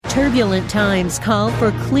Turbulent times call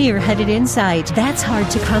for clear-headed insight. That's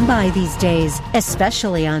hard to come by these days,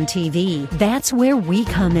 especially on TV. That's where we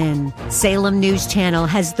come in. Salem News Channel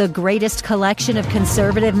has the greatest collection of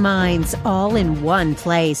conservative minds all in one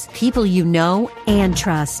place. People you know and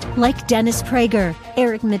trust, like Dennis Prager,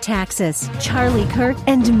 Eric Metaxas, Charlie Kirk,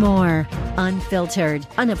 and more. Unfiltered,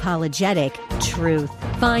 unapologetic truth.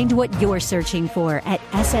 Find what you're searching for at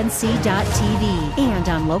snc.tv and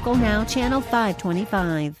on Local Now, Channel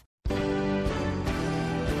 525.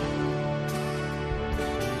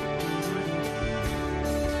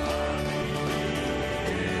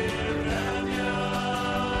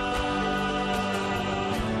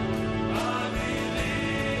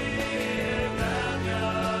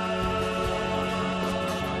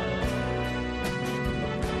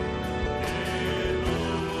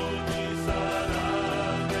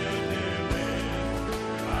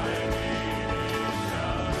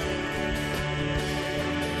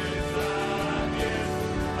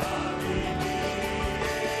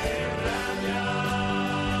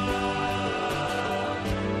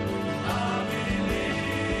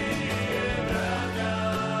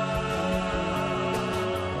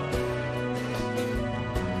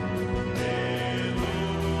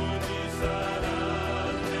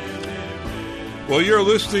 Well, you're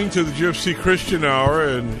listening to the Gypsy Christian Hour,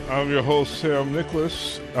 and I'm your host, Sam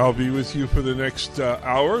Nicholas. I'll be with you for the next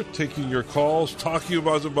hour, taking your calls, talking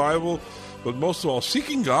about the Bible, but most of all,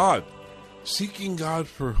 seeking God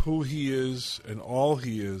for who He is and all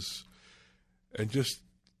He is, and just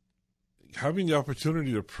having the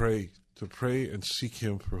opportunity to pray and seek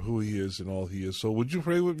Him for who He is and all He is. So would you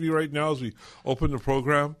pray with me right now as we open the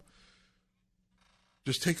program?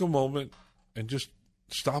 Just take a moment and just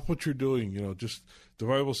stop what you're doing. Just the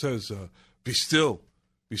Bible says, be still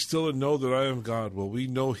and know that I am God. Well, we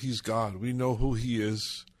know He's God. We know who He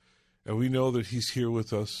is, and we know that He's here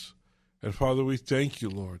with us. And Father, we thank you,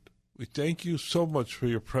 Lord. We thank you so much for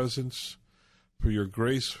your presence, for your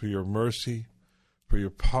grace, for your mercy, for your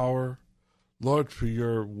power, Lord, for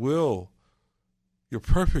your will, your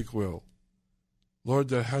perfect will, Lord,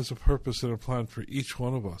 that has a purpose and a plan for each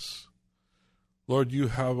one of us. Lord, you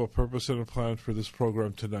have a purpose and a plan for this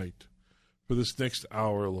program tonight, for this next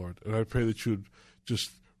hour, Lord. And I pray that you would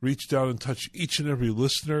just reach down and touch each and every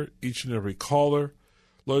listener, each and every caller.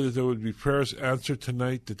 Lord, that there would be prayers answered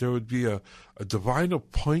tonight, that there would be a divine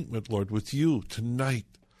appointment, Lord, with you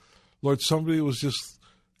tonight. Lord, somebody was just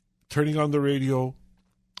turning on the radio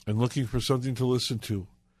and looking for something to listen to,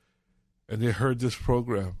 and they heard this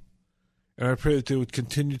program. And I pray that they would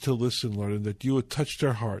continue to listen, Lord, and that you would touch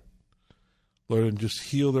their heart, Lord, and just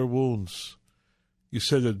heal their wounds. You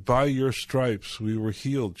said that by your stripes we were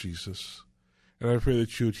healed, Jesus. And I pray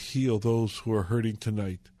that you would heal those who are hurting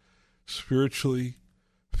tonight, spiritually,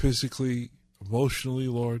 physically, emotionally,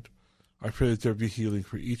 Lord. I pray that there be healing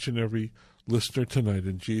for each and every listener tonight.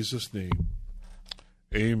 In Jesus' name,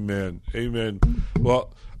 amen. Amen.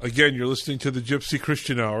 Well, again, you're listening to the Gypsy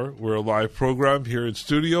Christian Hour. We're a live program here in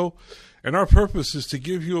studio, and our purpose is to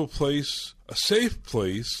give you a place, a safe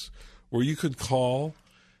place, where you can call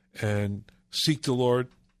and seek the Lord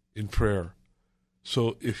in prayer.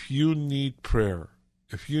 So if you need prayer,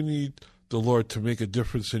 if you need the Lord to make a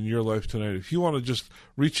difference in your life tonight, if you want to just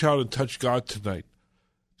reach out and touch God tonight,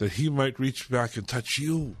 that He might reach back and touch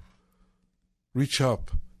you, reach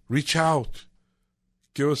up, reach out,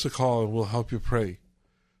 give us a call and we'll help you pray.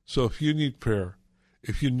 So if you need prayer,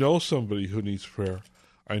 if you know somebody who needs prayer,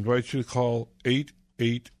 I invite you to call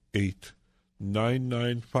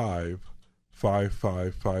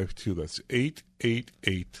 888-995-5552. That's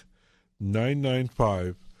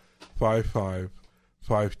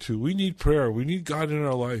 888-995-5552. We need prayer. We need God in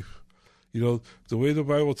our life. The way the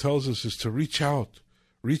Bible tells us is to reach out,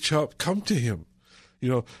 come to Him.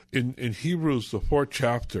 In Hebrews, the 4th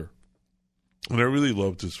chapter, and I really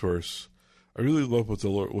love this verse. I really love what the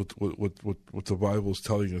Lord, what the Bible is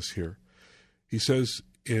telling us here. He says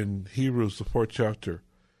in Hebrews, the 4th chapter,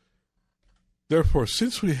 "Therefore,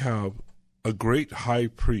 since we have a great high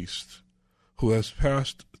priest who has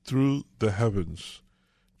passed through the heavens,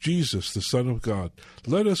 Jesus, the Son of God,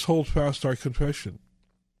 let us hold fast our confession.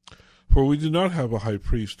 For we do not have a high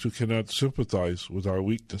priest who cannot sympathize with our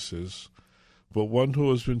weaknesses, but one who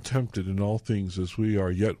has been tempted in all things as we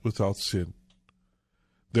are, yet without sin.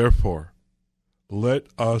 Therefore, let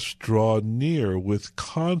us draw near with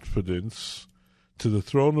confidence to the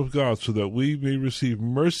throne of God, so that we may receive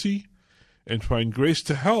mercy and find grace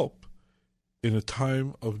to help in a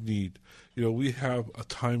time of need." We have a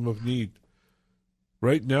time of need.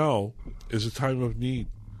 Right now is a time of need.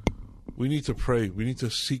 We need to pray. We need to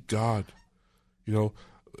seek God.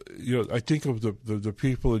 I think of the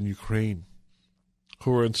people in Ukraine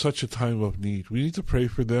who are in such a time of need. We need to pray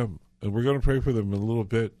for them, and we're going to pray for them in a little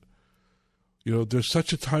bit. There's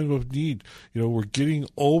such a time of need. We're getting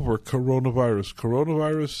over coronavirus.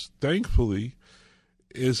 Coronavirus, thankfully,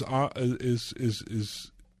 is on its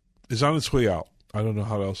way out. I don't know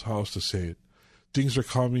how else to say it. Things are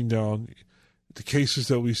calming down. The cases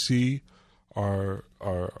that we see are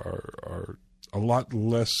a lot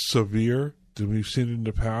less severe than we've seen in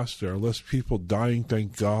the past. There are less people dying,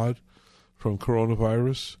 thank God, from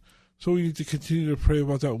coronavirus. So we need to continue to pray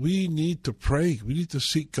about that. We need to pray. We need to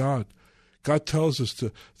seek God. God tells us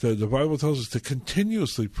the Bible tells us to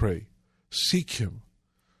continuously pray. Seek Him.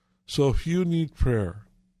 So if you need prayer,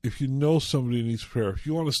 if you know somebody needs prayer, if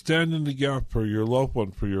you want to stand in the gap for your loved one,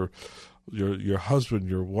 for your husband,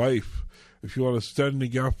 your wife, if you want to stand in the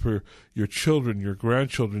gap for your children, your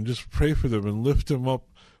grandchildren, just pray for them and lift them up,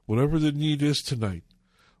 whatever the need is tonight,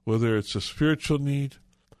 whether it's a spiritual need,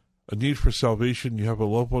 a need for salvation, you have a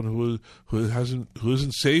loved one who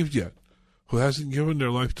isn't saved yet, who hasn't given their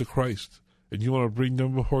life to Christ, and you want to bring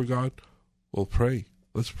them before God, well, pray.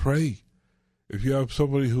 Let's pray. If you have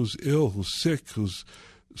somebody who's ill, who's sick, who's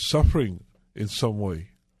suffering in some way,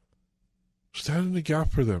 stand in the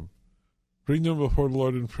gap for them. Bring them before the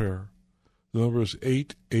Lord in prayer. The number is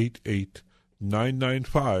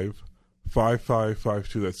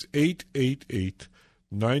 888-995-5552. That's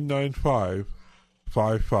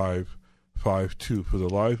 888-995-5552 for the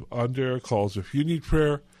live on-air calls. If you need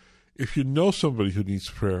prayer, if you know somebody who needs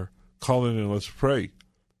prayer, call in and let's pray.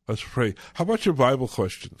 Let's pray. How about your Bible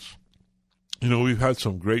questions? We've had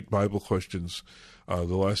some great Bible questions the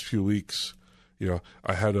last few weeks.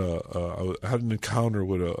 I had an encounter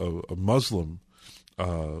with a Muslim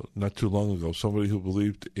not too long ago, somebody who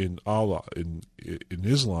believed in Allah, in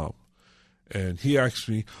Islam. And he asked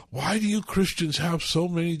me, why do you Christians have so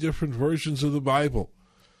many different versions of the Bible?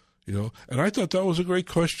 And I thought that was a great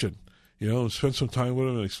question. Spent some time with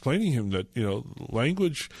him and explaining him that,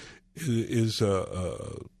 language is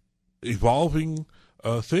a evolving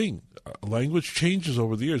thing. Language changes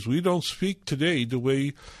over the years. We don't speak today the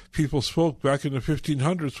way people spoke back in the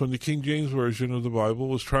 1500s when the King James Version of the Bible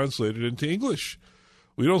was translated into English.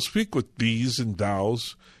 We don't speak with these and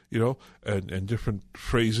thous, and different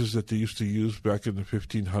phrases that they used to use back in the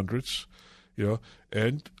 1500s,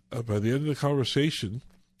 And by the end of the conversation,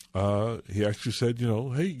 he actually said,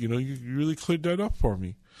 hey, you really cleared that up for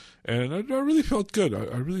me. And I really felt good.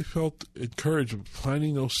 I really felt encouraged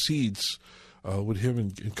planting those seeds with him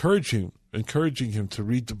and encouraging him to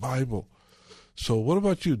read the Bible. So what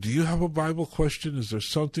about you? Do you have a Bible question? Is there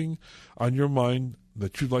something on your mind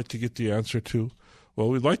that you'd like to get the answer to? Well,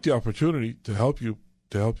 we'd like the opportunity to help you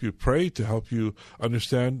pray, to help you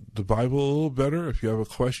understand the Bible a little better. If you have a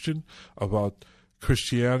question about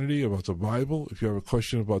Christianity, about the Bible, if you have a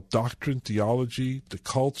question about doctrine, theology, the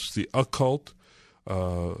cults, the occult.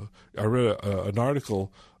 I read an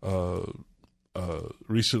article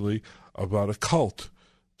recently about a cult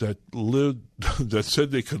that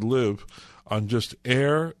said they could live on just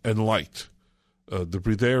air and light. The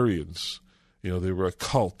Breatharians, they were a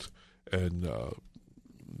cult, and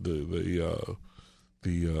the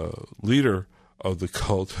leader of the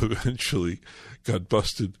cult eventually got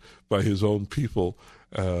busted by his own people,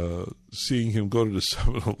 seeing him go to the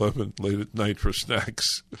 7-Eleven late at night for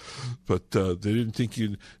snacks. But they didn't think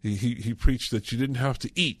he preached that you didn't have to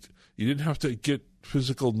eat. You didn't have to get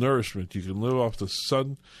physical nourishment. You can live off the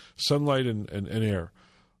sunlight and air.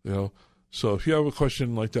 So if you have a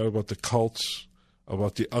question like that about the cults,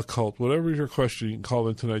 about the occult, whatever your question, you can call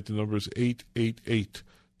in tonight. The number is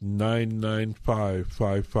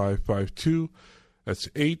 888-995-5552. That's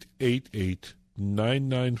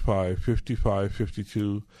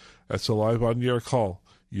 888-995-5552. That's a live on-the-air call.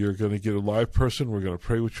 You're going to get a live person. We're going to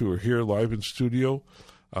pray with you. We're here live in studio,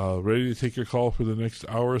 ready to take your call for the next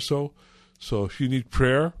hour or so. So if you need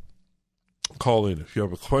prayer, call in. If you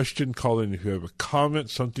have a question, call in. If you have a comment,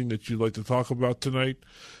 something that you'd like to talk about tonight,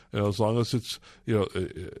 as long as it's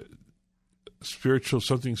spiritual,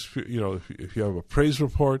 something, if you have a praise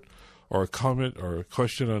report or a comment or a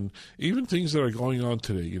question on even things that are going on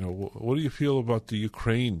today, what do you feel about the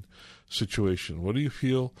Ukraine situation? What do you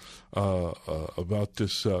feel about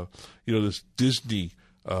this, this Disney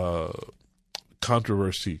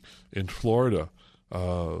controversy in Florida?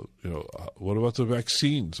 What about the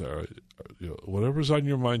vaccines? Whatever's on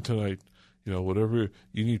your mind tonight, whatever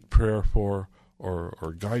you need prayer for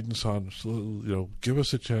or guidance on, give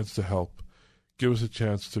us a chance to help. Give us a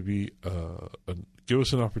chance to give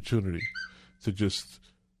us an opportunity to just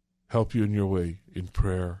help you in your way in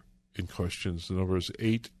prayer, in questions. The number is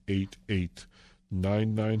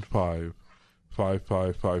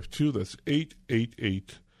 888-995-5552. That's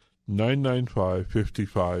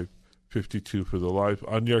 888-995-5552 for the live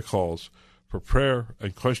on-air calls for prayer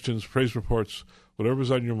and questions, praise reports,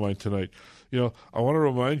 whatever's on your mind tonight. I want to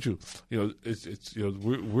remind you, this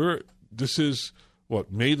is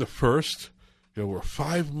May the 1st. We're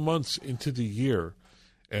 5 months into the year,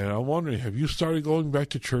 and I'm wondering, have you started going back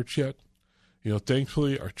to church yet?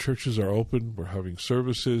 Thankfully, our churches are open. We're having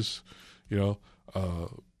services, and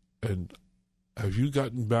have you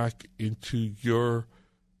gotten back into your,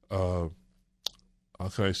 how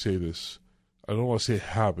can I say this? I don't want to say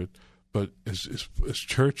habit, but is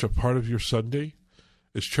church a part of your Sunday?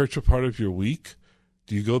 Is church a part of your week?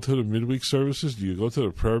 Do you go to the midweek services? Do you go to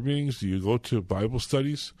the prayer meetings? Do you go to Bible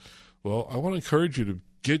studies? Well, I want to encourage you to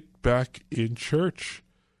get back in church.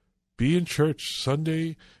 Be in church.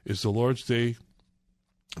 Sunday is the Lord's day.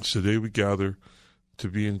 It's the day we gather to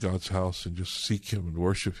be in God's house and just seek Him and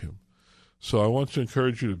worship Him. So I want to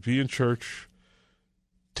encourage you to be in church.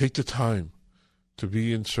 Take the time to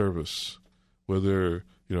be in service. Whether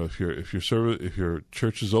if your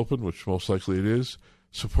church is open, which most likely it is,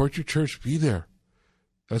 support your church. Be there.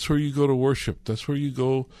 That's where you go to worship. That's where you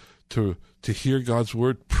go to hear God's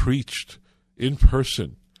word preached in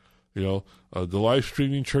person. The live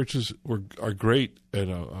streaming churches are great, and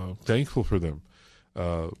I'm thankful for them.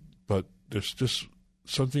 But there's just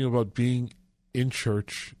something about being in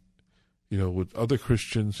church, with other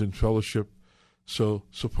Christians in fellowship. So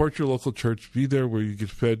support your local church. Be there where you get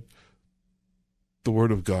fed the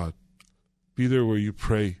word of God. Be there where you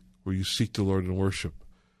pray, where you seek the Lord and worship.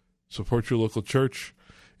 Support your local church.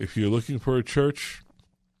 If you're looking for a church,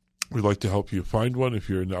 we'd like to help you find one. If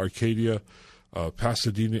you're in the Arcadia,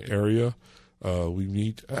 Pasadena area, we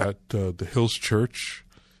meet at the Hills Church.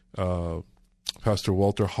 Pastor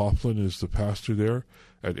Walter Hoffman is the pastor there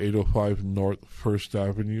at 805 North 1st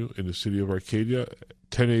Avenue in the city of Arcadia,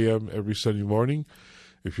 10 a.m. every Sunday morning.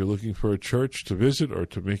 If you're looking for a church to visit or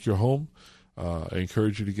to make your home, I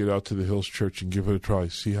encourage you to get out to the Hills Church and give it a try.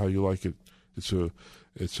 See how you like it. It's a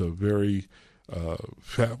very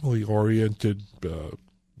family-oriented,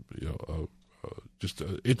 just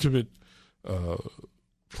an intimate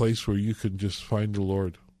place where you can just find the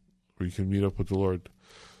Lord, where you can meet up with the Lord.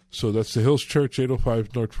 So that's the Hills Church,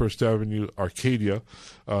 805 North 1st Avenue, Arcadia.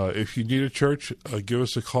 If you need a church, give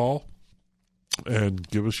us a call and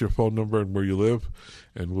give us your phone number and where you live,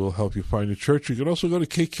 and we'll help you find a church. You can also go to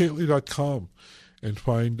kkately.com and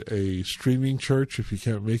find a streaming church if you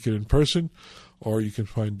can't make it in person, or you can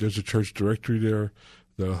there's a church directory there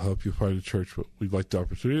that'll help you find a church. But we'd like the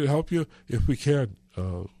opportunity to help you if we can.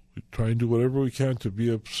 We try and do whatever we can to be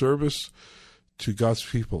of service to God's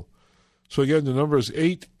people. So again, the number is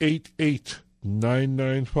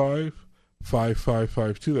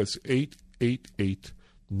 888-995-5552. That's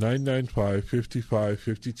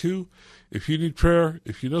 888-995-5552. If you need prayer,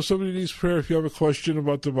 if you know somebody needs prayer, if you have a question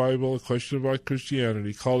about the Bible, a question about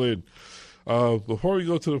Christianity, call in. Before we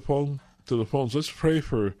go to the phones, let's pray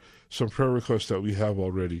for some prayer requests that we have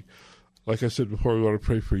already. Like I said before, we want to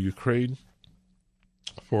pray for Ukraine,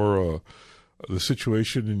 for the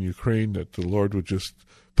situation in Ukraine, that the Lord would just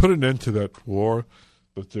put an end to that war,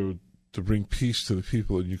 but to bring peace to the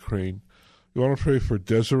people in Ukraine. We want to pray for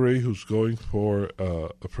Desiree, who's going for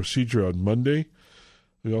a procedure on Monday.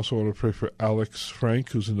 We also want to pray for Alex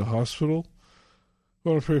Frank, who's in the hospital.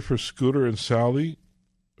 We want to pray for Scooter and Sally,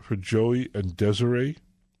 for Joey and Desiree,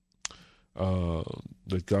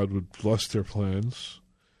 that God would bless their plans.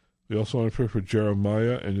 We also want to pray for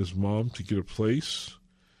Jeremiah and his mom to get a place.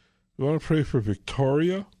 We want to pray for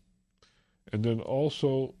Victoria. And then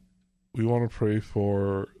also, we want to pray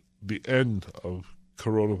for the end of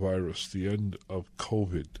coronavirus, the end of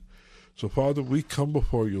COVID. So, Father, we come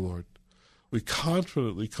before you, Lord. We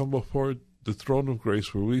confidently come before the throne of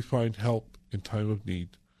grace where we find help in time of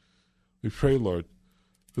need. We pray, Lord,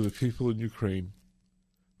 for the people in Ukraine,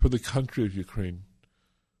 for the country of Ukraine,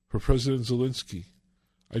 for President Zelensky.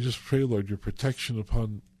 I just pray, Lord, your protection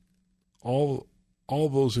upon all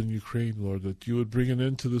those in Ukraine, Lord, that you would bring an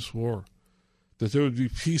end to this war, that there would be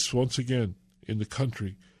peace once again in the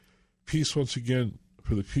country, peace once again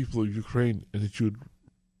for the people of Ukraine, and that you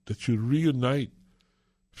would reunite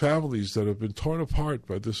families that have been torn apart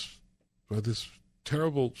by this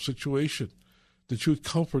terrible situation, that you would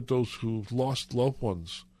comfort those who've lost loved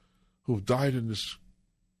ones, who've died in this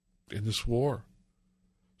war.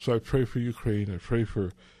 So I pray for Ukraine. I pray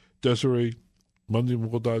for Desiree Monday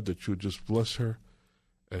Modad, that you would just bless her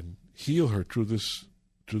and heal her through this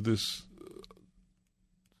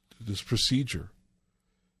procedure.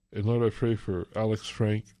 And Lord, I pray for Alex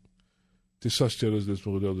Frank,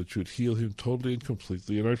 that you would heal him totally and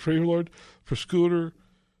completely. And I pray, Lord, for Scooter,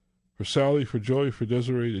 for Sally, for Joy, for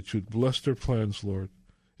Desiree, that you would bless their plans, Lord,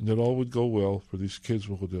 and that all would go well for these kids,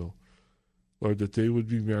 Lord, that they would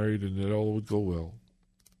be married and that all would go well.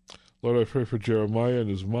 Lord, I pray for Jeremiah and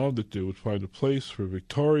his mom, that they would find a place for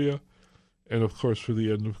Victoria, and of course for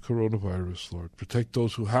the end of coronavirus, Lord. Protect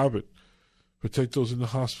those who have it. Protect those in the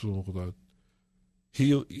hospital, Lord.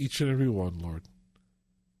 Heal each and every one, Lord,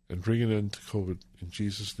 and bring an end to COVID. In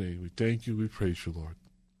Jesus' name, we thank you, we praise you, Lord.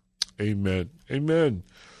 Amen. Amen.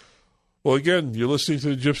 Well, again, you're listening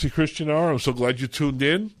to the Gypsy Christian Hour. I'm so glad you tuned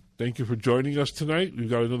in. Thank you for joining us tonight. We've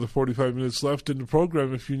got another 45 minutes left in the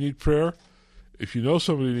program. If you need prayer, if you know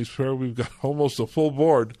somebody needs prayer, we've got almost a full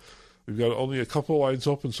board. We've got only a couple lines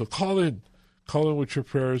open, so call in. Call in with your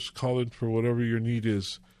prayers. Call in for whatever your need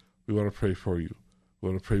is. We want to pray for you. We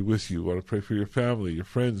want to pray with you. We want to pray for your family, your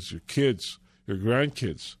friends, your kids, your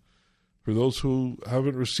grandkids, for those who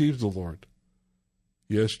haven't received the Lord.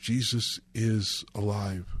 Yes, Jesus is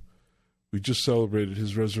alive. We just celebrated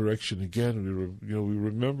his resurrection again. We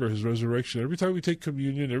remember his resurrection every time we take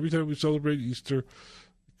communion, every time we celebrate Easter.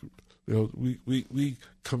 We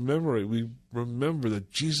commemorate. We remember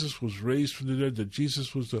that Jesus was raised from the dead. That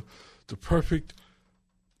Jesus was the perfect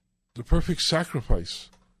sacrifice,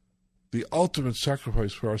 the ultimate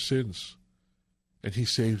sacrifice for our sins, and he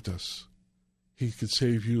saved us. He could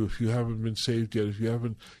save you if you haven't been saved yet. If you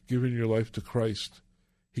haven't given your life to Christ,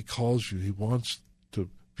 he calls you. He wants to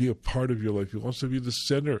be a part of your life. He wants to be the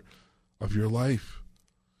center of your life.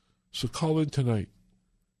 So call in tonight.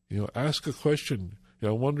 Ask a question.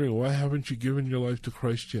 I'm wondering, why haven't you given your life to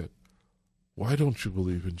Christ yet? Why don't you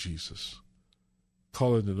believe in Jesus?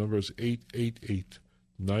 Call in. The number is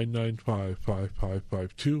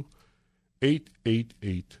 888-995-5552,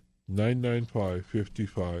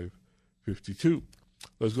 888-995-5552.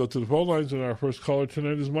 Let's go to the phone lines, and our first caller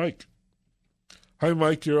tonight is Mike. Hi,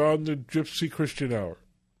 Mike. You're on the Gypsy Christian Hour.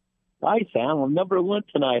 Hi, Sam. I'm number one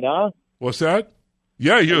tonight, huh? What's that?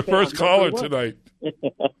 Yeah, you're the first caller tonight.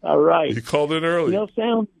 All right. You called in early.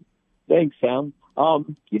 Sam, thanks, Sam.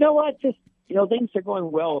 You know what? Just, things are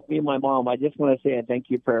going well with me and my mom. I just want to say a thank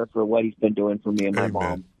you prayer for what he's been doing for me and my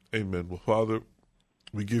mom. Amen. Well, Father,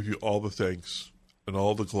 we give you all the thanks and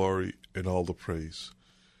all the glory and all the praise.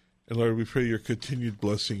 And, Lord, we pray your continued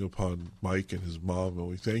blessing upon Mike and his mom. And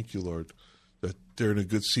we thank you, Lord, that they're in a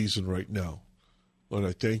good season right now. Lord,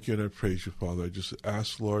 I thank you and I praise you, Father. I just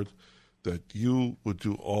ask, Lord, that you would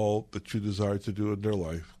do all that you desire to do in their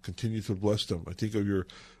life. Continue to bless them. I think of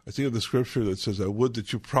the scripture that says, I would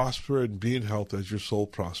that you prosper and be in health as your soul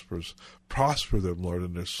prospers. Prosper them, Lord,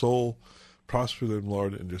 in their soul. Prosper them,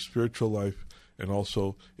 Lord, in their spiritual life and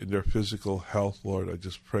also in their physical health, Lord. I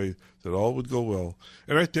just pray that all would go well.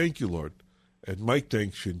 And I thank you, Lord. And Mike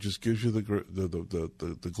thanks you and just gives you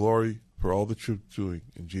the glory for all that you're doing.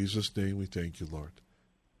 In Jesus' name we thank you, Lord.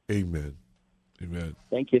 Amen. Amen.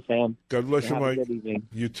 Thank you, Sam. God bless you, Mike. Good evening.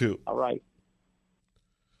 You too. All right.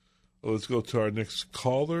 Well, let's go to our next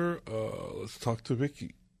caller. Let's talk to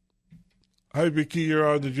Vicky. Hi, Vicky. You're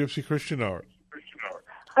on the Gypsy Christian Hour.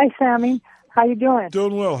 Hi, Sammy. How you doing?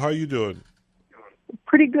 Doing well. How you doing?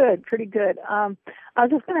 Pretty good. I was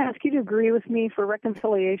just going to ask you to agree with me for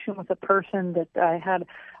reconciliation with a person that I had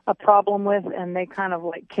a problem with, and they kind of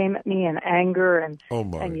came at me in anger and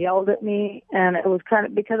yelled at me, and it was kind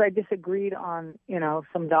of because I disagreed on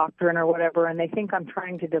some doctrine or whatever, and they think I'm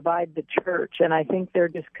trying to divide the church, and I think they're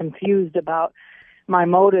just confused about my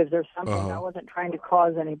motives or something. I wasn't trying to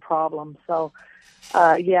cause any problems, so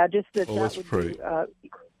just that let's would pray. Be,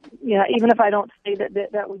 even if I don't say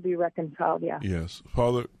that would be reconciled. Yeah. Yes,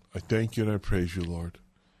 Father, I thank you and I praise you, Lord.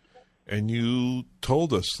 And you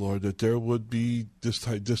told us, Lord, that there would be this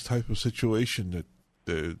type of situation, that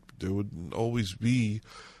there would always be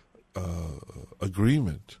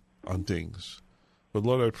agreement on things. But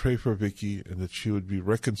Lord, I pray for Vicky and that she would be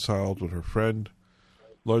reconciled with her friend.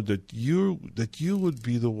 Lord, that you would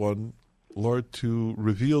be the one, Lord, to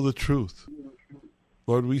reveal the truth.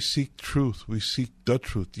 Lord, we seek truth. We seek the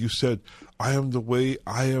truth. You said, I am the way,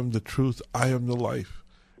 I am the truth, I am the life.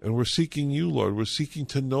 And we're seeking you, Lord. We're seeking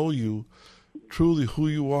to know you, truly who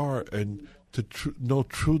you are, and to know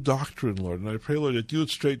true doctrine, Lord. And I pray, Lord, that you would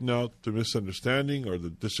straighten out the misunderstanding or the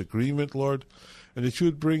disagreement, Lord, and that you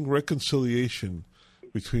would bring reconciliation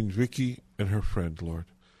between Vicky and her friend, Lord.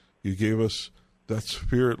 You gave us that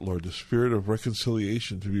spirit, Lord, the spirit of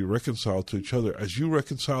reconciliation, to be reconciled to each other, as you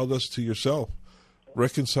reconciled us to yourself.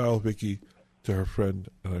 Reconcile Vicky to her friend,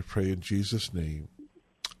 and I pray in Jesus' name.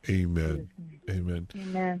 Amen. Amen.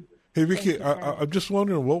 Amen. Hey, Vicki, I'm just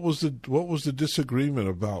wondering what was the disagreement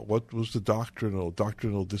about? What was the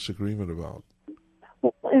doctrinal disagreement about?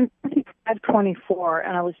 Well, in 5:24,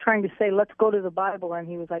 and I was trying to say, let's go to the Bible, and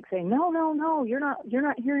he was like saying, no, you're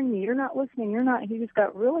not hearing me, you're not listening, you're not. He just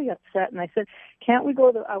got really upset, and I said, can't we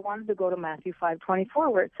go to? I wanted to go to Matthew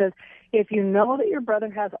 5:24, where it says, if you know that your brother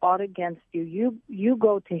has aught against you, you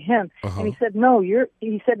go to him. And he said, no,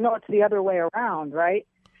 it's the other way around, right?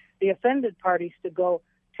 The offended parties to go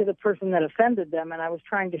to the person that offended them, and I was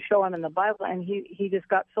trying to show him in the Bible, and he just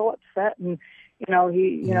got so upset, and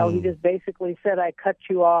he just basically said, I cut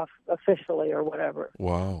you off officially or whatever.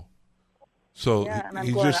 Wow. So yeah,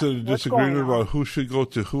 he just had a disagreement about who should go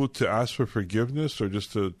to who to ask for forgiveness, or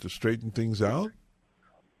just to straighten things out?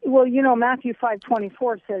 Well, Matthew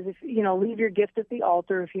 5:24 says, if leave your gift at the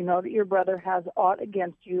altar. If you know that your brother has aught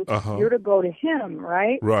against you, you're to go to him,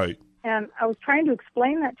 right? Right. And I was trying to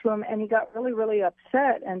explain that to him, and he got really, really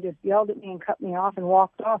upset and just yelled at me and cut me off and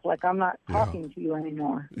walked off like I'm not talking to you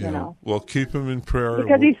anymore. Yeah. Well, keep him in prayer.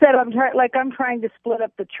 Because he said I'm trying to split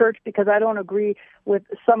up the church because I don't agree with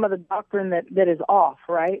some of the doctrine that is off,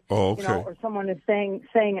 right? Oh, okay. Or someone is saying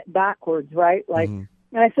it backwards, right? Like.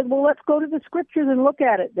 And I said, well, let's go to the scriptures and look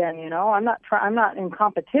at it then, I'm not in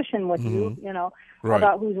competition with you, right.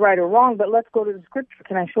 about who's right or wrong, but let's go to the scripture.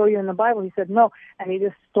 Can I show you in the Bible? He said, no. And he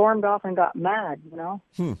just stormed off and got mad,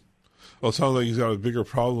 Well, it sounds like he's got a bigger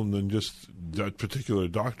problem than just that particular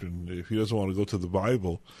doctrine. If he doesn't want to go to the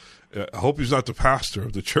Bible, I hope he's not the pastor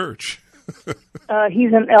of the church.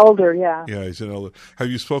 He's an elder, yeah. Yeah, he's an elder. Have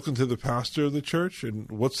you spoken to the pastor of the church?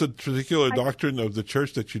 And what's the particular doctrine of the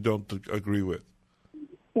church that you don't agree with?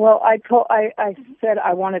 Well, I said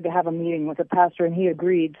I wanted to have a meeting with the pastor, and he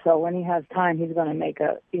agreed. So when he has time, he's going to make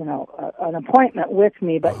an appointment with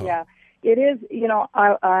me. But yeah, it is.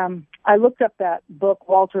 I looked up that book,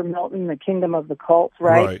 Walter Milton, The Kingdom of the Cults,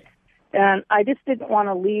 right? And I just didn't want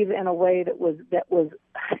to leave in a way that was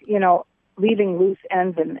leaving loose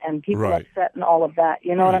ends and people upset and all of that.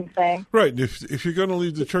 You know what I'm saying? Right. If you're going to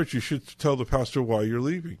leave the church, you should tell the pastor why you're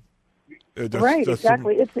leaving. That's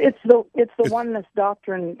exactly. It's the oneness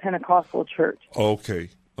doctrine Pentecostal church. Okay,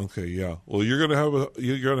 yeah. Well, you're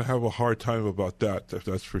gonna have a hard time about that.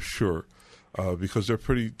 That's for sure, because they're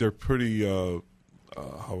pretty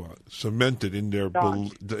cemented in their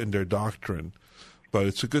doctrine. But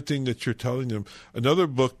it's a good thing that you're telling them. Another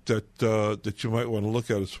book that you might want to look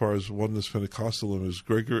at as far as oneness Pentecostalism is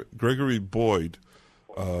Gregory Boyd.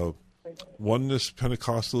 Oneness,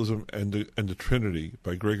 Pentecostalism, and the Trinity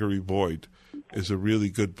by Gregory Boyd is a really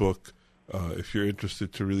good book if you're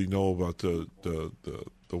interested to really know about the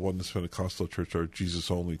Oneness Pentecostal Church or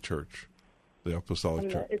Jesus Only Church, the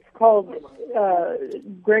Apostolic Church. It's called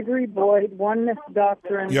Gregory Boyd, Oneness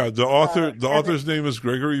Doctrine. Yeah, the author's name is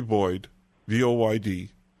Gregory Boyd, Boyd,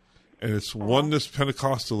 and it's Oneness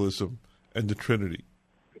Pentecostalism and the Trinity.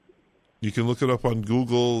 You can look it up on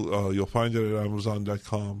Google. You'll find it at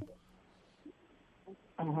Amazon.com.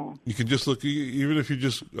 You can just look, even if you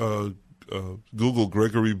just Google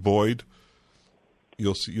Gregory Boyd,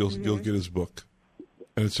 you'll get his book,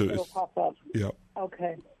 and it'll pop up. Yeah.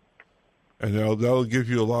 Okay. And that'll give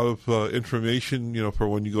you a lot of information, for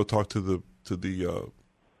when you go talk to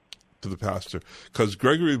the pastor, because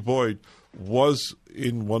Gregory Boyd was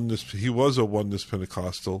in oneness. He was a oneness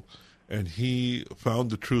Pentecostal, and he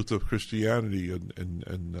found the truth of Christianity and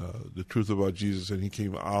the truth about Jesus, and he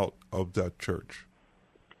came out of that church.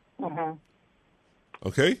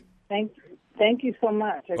 Okay? Thank you so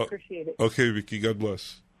much. I appreciate it. Okay, Vicki. God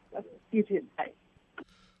bless. You too. Bye.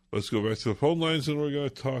 Let's go back to the phone lines, and we're going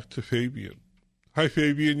to talk to Fabian. Hi,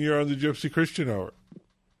 Fabian. You're on the Gypsy Christian Hour.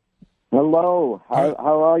 Hello. How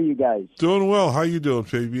are you guys? Doing well. How you doing,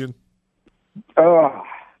 Fabian?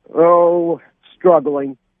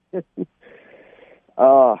 Struggling.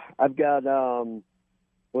 I've got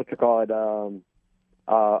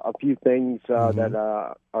a few things that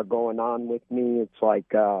are going on with me. It's like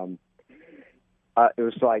it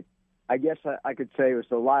was like, I guess I could say it was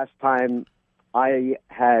the last time I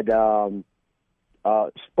had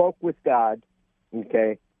spoke with God,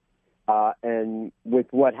 okay, and with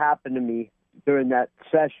what happened to me during that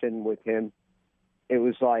session with him, it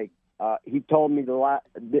was like he told me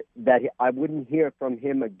that I wouldn't hear from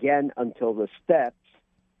him again until the steps,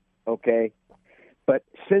 okay, but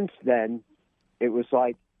since then, it was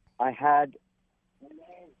like I had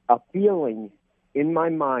a feeling in my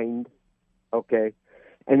mind, okay,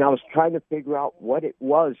 and I was trying to figure out what it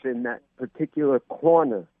was in that particular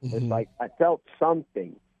corner. It's like I felt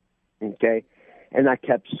something, okay, and I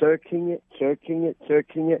kept searching it,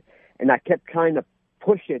 and I kept trying to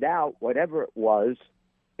push it out, whatever it was,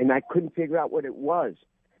 and I couldn't figure out what it was.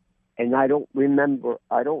 and I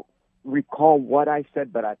don't recall what I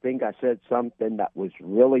said, but I think I said something that was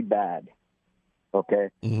really bad. Okay,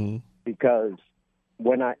 because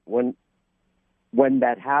when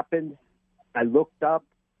that happened, I looked up,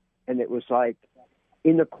 and it was like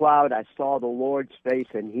in the cloud. I saw the Lord's face,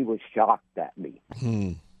 and He was shocked at me,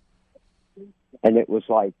 and it was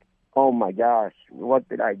like, oh my gosh, what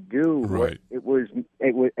did I do? Right.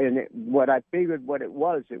 What I figured what it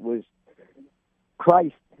was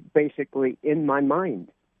Christ basically in my mind,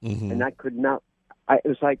 and I could not. It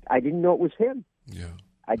was like I didn't know it was Him. Yeah,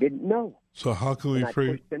 I didn't know. So how can we pray?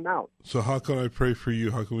 I pushed Him out. So how can I pray for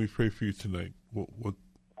you? How can we pray for you tonight?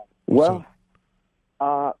 Well,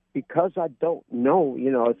 because I don't know,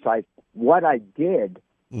 it's like what I did.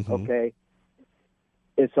 Okay,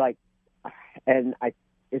 it's like,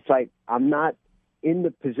 it's like I'm not in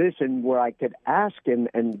the position where I could ask Him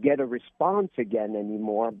and get a response again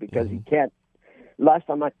anymore because He can't. Last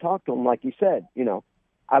time I talked to Him, like you said,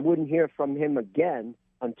 I wouldn't hear from Him again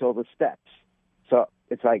until the steps. So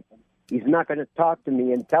it's like He's not going to talk to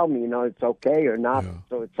me and tell me, it's okay or not. Yeah.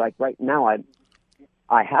 So it's like right now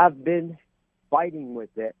I have been fighting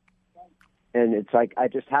with it, and it's like I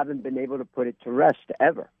just haven't been able to put it to rest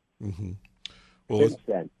ever. Well, since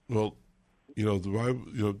then. Well, the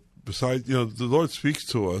Bible, besides, the Lord speaks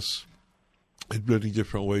to us in many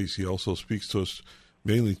different ways. He also speaks to us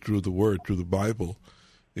mainly through the Word, through the Bible,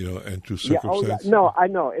 and through circumstances. No, I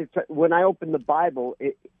know. It's when I open the Bible,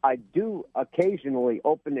 I do occasionally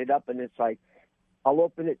open it up, and it's like I'll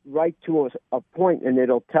open it right to a point, and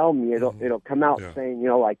it'll tell me, it'll come out saying,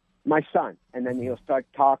 like, my son, and then he'll start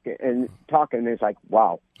talking, and it's like,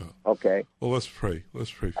 wow, okay. Well, let's pray.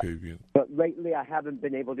 Let's pray, Fabian. But lately, I haven't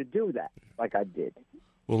been able to do that like I did.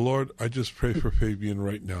 Well, Lord, I just pray for Fabian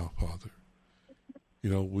right now, Father.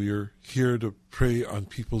 We're here to pray on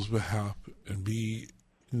people's behalf and be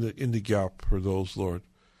in the gap for those, Lord.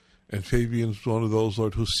 And Fabian's one of those,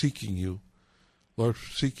 Lord, who's seeking you. Lord,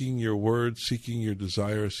 seeking your word, seeking your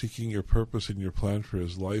desire, seeking your purpose and your plan for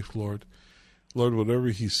his life, Lord. Lord, whatever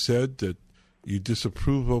he said that you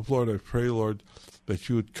disapprove of, Lord, I pray, Lord, that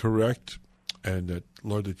you would correct and that,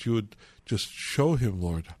 Lord, that you would just show him,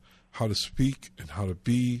 Lord, how to speak and how to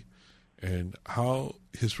be and how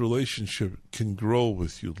his relationship can grow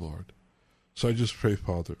with you, Lord. So I just pray,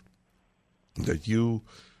 Father, that you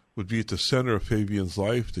would be at the center of Fabian's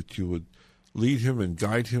life, that you would lead him and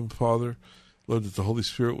guide him, Father. Lord, that the Holy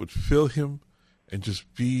Spirit would fill him and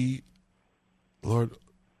just be, Lord,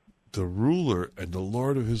 the ruler and the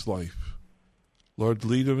Lord of his life. Lord,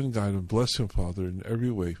 lead him and guide him. Bless him, Father, in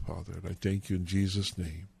every way, Father. And I thank you in Jesus'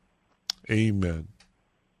 name. Amen.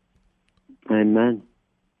 Amen.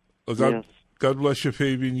 Well, God bless you,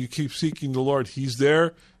 Fabian. You keep seeking the Lord. He's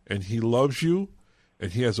there, and he loves you,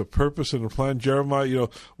 and he has a purpose and a plan. Jeremiah,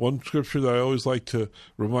 one scripture that I always like to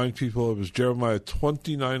remind people of is Jeremiah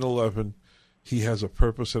 29:11. He has a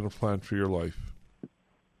purpose and a plan for your life.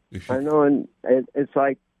 I know, and it's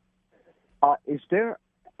like, is there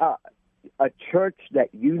a church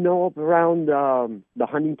that you know of around the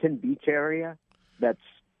Huntington Beach area that's,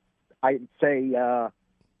 I'd say,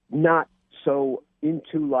 not so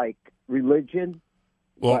into like religion,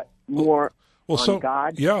 but more on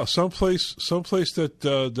God? Yeah, someplace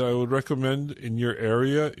that I would recommend in your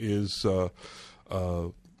area is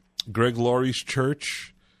Greg Laurie's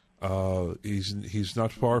church. He's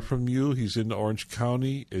not far from you. He's in Orange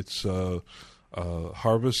County. It's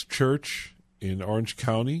Harvest Church in Orange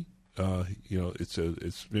County.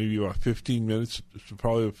 It's maybe about 15 minutes. It's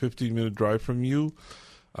probably a 15-minute drive from you.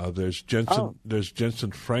 There's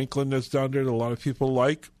Jensen Franklin that's down there that a lot of people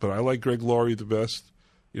like, but I like Greg Laurie the best.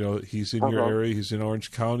 He's in your area. He's in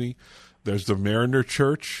Orange County. There's the Mariner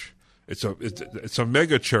Church. It's a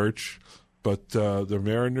mega church, but the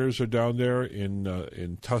Mariners are down there in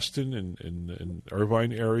Tustin and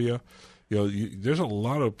Irvine area. There's a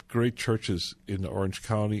lot of great churches in Orange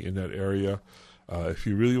County in that area. If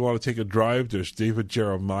you really want to take a drive, there's David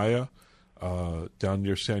Jeremiah down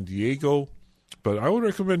near San Diego. But I would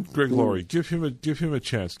recommend Greg Laurie. Give him a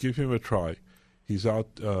chance. Give him a try. He's out.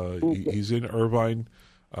 He's in Irvine,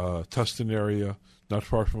 Tustin area, not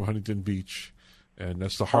far from Huntington Beach, and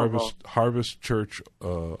that's the Harvest Church,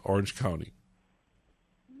 Orange County.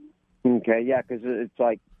 Okay, yeah, because it's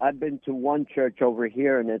like I've been to one church over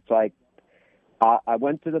here, and it's like I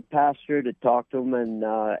went to the pastor to talk to him and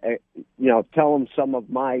tell him some of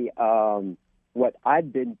my what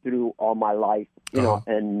I've been through all my life,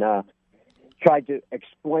 and tried to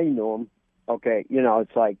explain to him. Okay,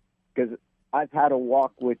 it's like because I've had a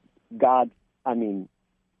walk with God. I mean,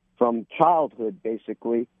 from childhood,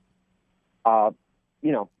 basically.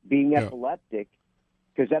 Being epileptic,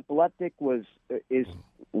 because epileptic was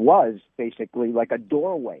basically like a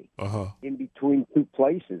doorway in between two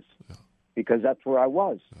places, because that's where I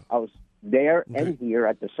was. I was there and here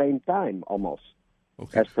at the same time, almost,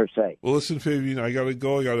 as per se. Well, listen, Fabian, I got to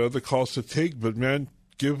go. I got other calls to take, but man,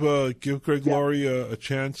 give Greg Laurie a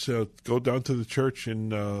chance. Go down to the church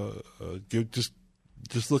and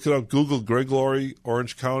just look it up. Google Greg Laurie,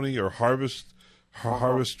 Orange County, or Harvest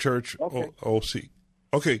Church, OC.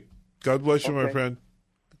 Okay. God bless you, my friend.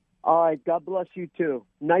 All right. God bless you, too.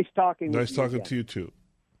 Nice talking to you, too.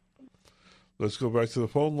 Let's go back to the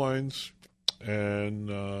phone lines, and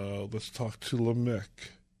let's talk to Lamech.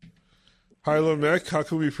 Hi, Lamech. How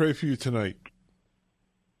can we pray for you tonight?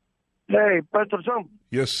 Hey, Pastor Sam.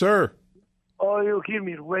 Yes, sir. Oh, you hear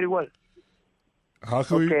me very well. How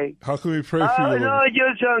can we pray for you? No,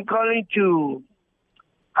 just I'm calling to.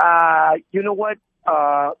 You know what?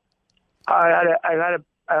 I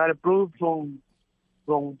had a proof from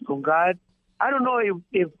God. I don't know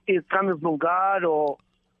if it's coming from God or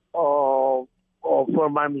for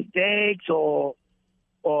my mistakes or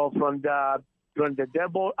from the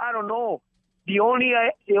devil. I don't know. The only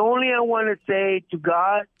I want to say to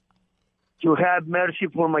God to have mercy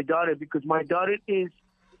for my daughter, because my daughter is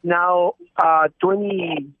now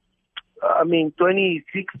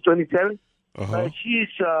 26, 27. She's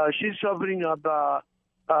suffering of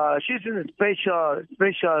she's in a special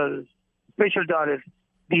daughter,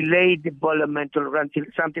 delayed developmental,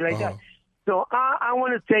 something like that. So I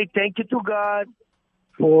want to say thank you to God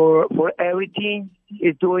for everything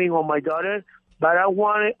He's doing on my daughter, but I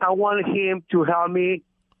want Him to help me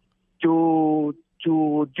to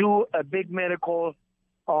do a big miracle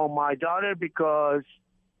on my daughter, because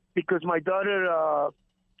my daughter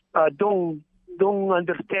don't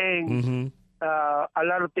understand a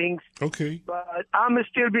lot of things. Okay. But I'm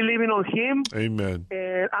still believing on Him. Amen.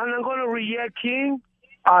 And I'm not going to reject Him.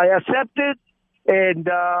 I accept it. And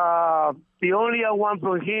the only I want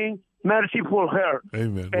from Him, mercy for her.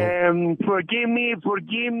 Amen. And forgive me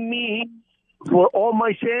for all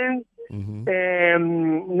my sins.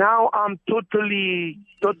 And now I'm totally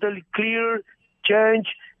clear,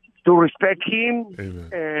 changed to respect Him.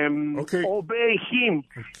 Amen. And obey Him.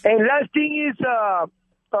 Okay. And last thing is,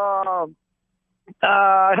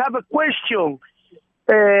 I have a question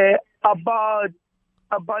about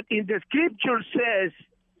in the scripture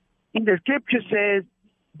says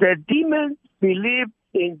the demons believe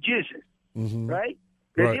in Jesus, right?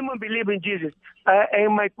 The demon believe in Jesus,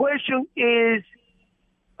 and my question is,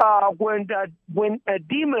 when a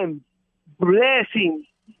demon blessing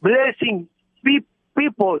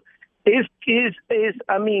people is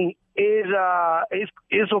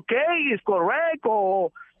okay, is correct,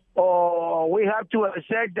 or we have to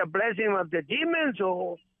accept the blessing of the demons,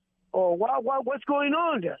 or what's going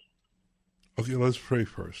on there? Okay, let's pray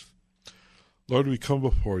first. Lord, we come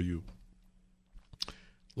before you,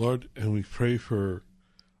 Lord, and I pray for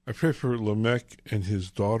Lamech and his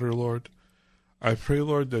daughter, Lord. I pray,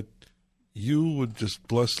 Lord, that you would just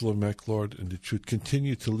bless Lamech, Lord, and that you would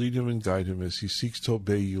continue to lead him and guide him as he seeks to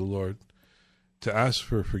obey you, Lord, to ask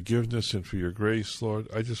for forgiveness and for your grace, Lord.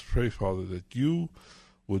 I just pray, Father, that you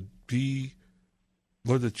would be,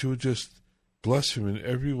 Lord, that you would just bless him in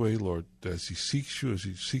every way, Lord, as he seeks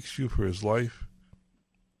you for his life.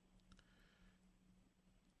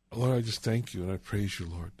 Lord, I just thank you and I praise you,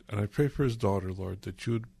 Lord. And I pray for his daughter, Lord, that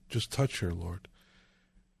you would just touch her, Lord.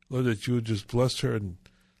 Lord, that you would just bless her, and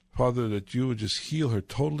Father, that you would just heal her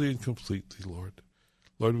totally and completely, Lord.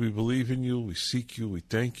 Lord, we believe in you, we seek you, we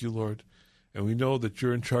thank you, Lord. And we know that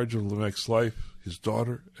you're in charge of Lamech's life, his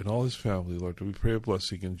daughter, and all his family, Lord. And we pray a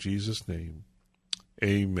blessing in Jesus' name.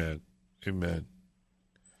 Amen. Amen.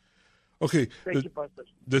 Okay. Thank you, Pastor.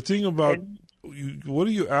 The thing about, what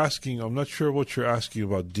are you asking? I'm not sure what you're asking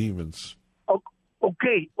about demons.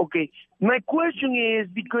 Okay. My question is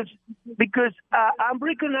because I'm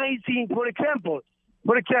recognizing, for example,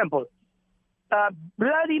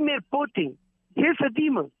 Vladimir Putin, he's a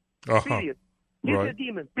demon, period. He's a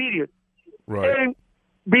demon, period. Right. And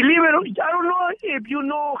believer, I don't know if you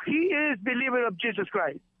know he is believer of Jesus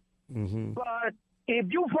Christ. But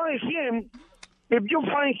if you find him in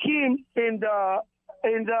the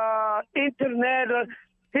internet,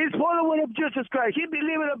 he's follower of Jesus Christ. He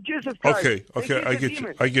believer of Jesus Christ. Okay, I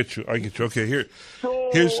get you. Okay, here's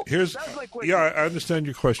that's my question. Yeah, I understand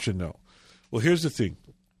your question now. Well, here's the thing.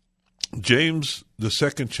 James, the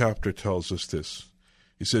 2nd chapter, tells us this.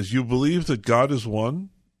 He says, "You believe that God is one?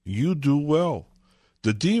 You do well.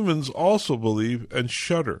 The demons also believe and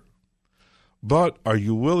shudder. But are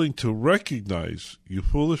you willing to recognize, you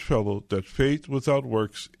foolish fellow, that faith without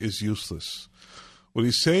works is useless?" What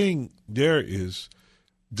he's saying there is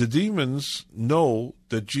The demons know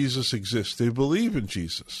that Jesus exists. They believe in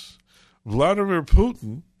Jesus. Vladimir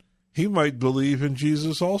Putin, he might believe in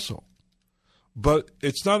Jesus also. But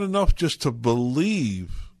it's not enough just to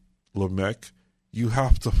believe, Lamech. You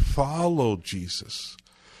have to follow Jesus.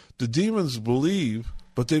 The demons believe,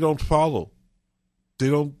 but they don't follow. They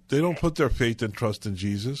don't put their faith and trust in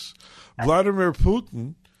Jesus. Vladimir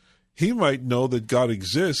Putin, he might know that God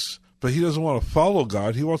exists, but he doesn't want to follow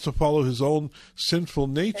God. He wants to follow his own sinful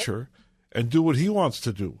nature and do what he wants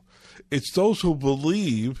to do. It's those who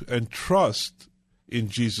believe and trust in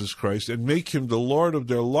Jesus Christ and make him the Lord of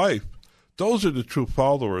their life. Those are the true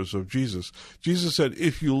followers of Jesus. Jesus said,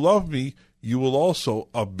 if you love me, you will also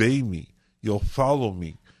obey me. You'll follow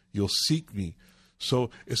me. You'll seek me. So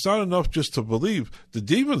it's not enough just to believe. The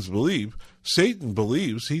demons believe. Satan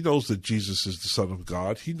believes. He knows that Jesus is the Son of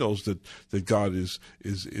God. He knows that God is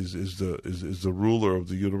the ruler of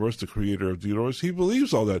the universe, the creator of the universe. He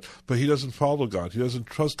believes all that, but he doesn't follow God. He doesn't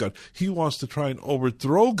trust God. He wants to try and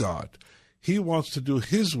overthrow God. He wants to do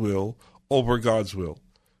his will over God's will.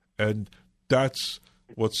 And that's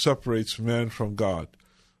what separates man from God.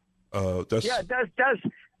 That's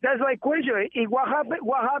my question. What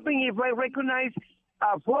happened if I recognize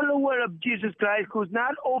a follower of Jesus Christ who's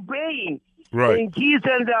not obeying? Right. And he's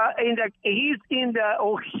right.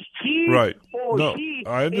 She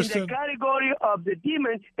I understand. In the category of the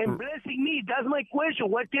demon and blessing me. That's my question.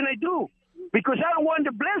 What can I do? Because I don't want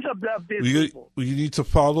the bless of this people. You need to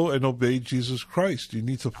follow and obey Jesus Christ. You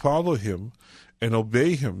need to follow him and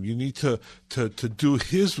obey him. You need to do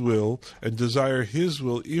his will and desire his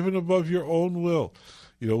will even above your own will.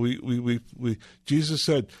 You know, we Jesus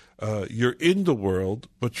said, you're in the world,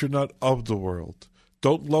 but you're not of the world.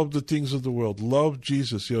 Don't love the things of the world. Love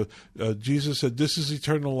Jesus. You know, Jesus said, this is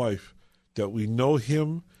eternal life, that we know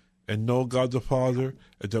him and know God the Father,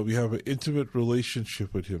 and that we have an intimate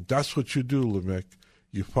relationship with him. That's what you do, Lamech.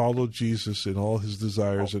 You follow Jesus in all his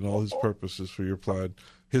desires and all his purposes for your plan,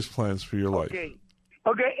 his plans for your life. Okay.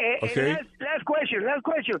 Okay. And last question,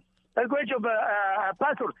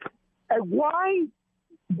 Pastor.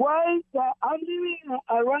 Why I'm living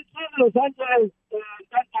around Los Angeles?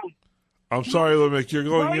 I'm sorry, Lamech. You're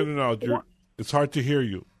going in and out. It's hard to hear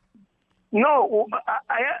you. No,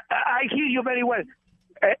 I hear you very well.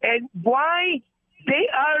 And why they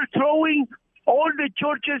are throwing all the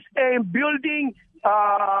churches and building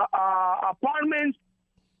apartments,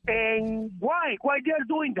 and why they are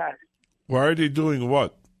doing that? Why are they doing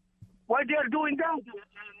what? Why they are doing that?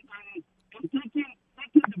 And taking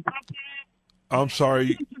the property. I'm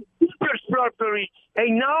sorry. Church property,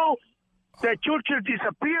 and now the churches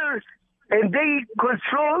disappears, and they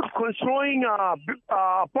constructing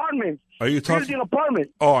apartments. Are you talking building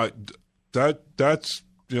apartments? Oh, that's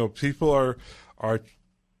people are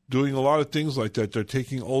doing a lot of things like that. They're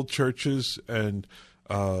taking old churches and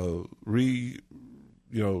redoing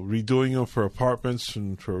them for apartments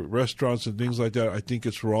and for restaurants and things like that. I think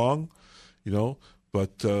it's wrong,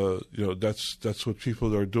 but that's what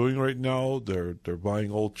people are doing right now. They're buying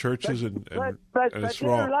old churches and it's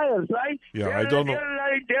wrong. They're liars, right? Yeah, I don't know.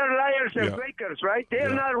 They're liars and fakers, right?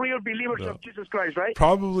 They're not real believers of Jesus Christ, right?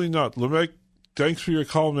 Probably not. Lamech, thanks for your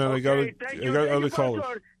call, man. Okay, I got other callers.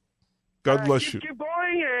 God bless you. Keep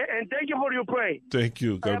going, and thank you for your prayer. Thank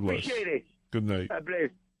you. God bless. I appreciate it. Good night. God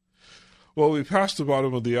bless. Well, we passed the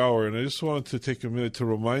bottom of the hour, and I just wanted to take a minute to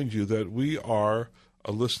remind you that we are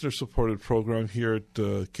a listener-supported program here at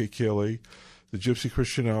KKLA. The Gypsy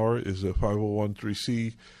Christian Hour is a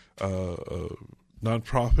 501c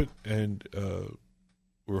nonprofit, and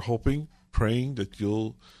we're praying that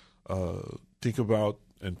you'll think about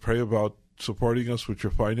and pray about supporting us with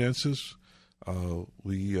your finances.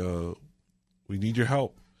 We need your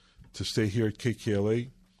help to stay here at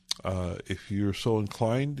KKLA. If you're so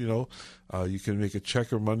inclined, you can make a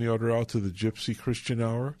check or money order out to the Gypsy Christian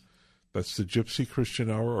Hour. That's the Gypsy Christian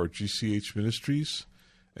Hour, or GCH Ministries,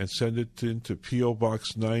 and send it into P.O.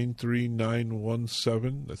 Box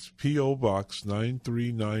 93917. That's P.O. Box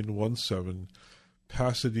 93917,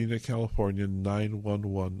 Pasadena, California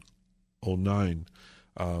 91109.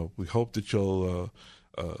 We hope that you'll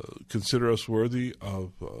consider us worthy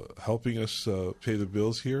of helping us pay the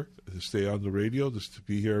bills here, to stay on the radio, just to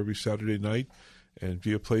be here every Saturday night and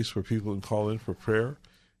be a place where people can call in for prayer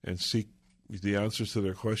and seek the answers to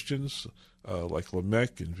their questions, like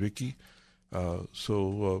Lamech and Vicky.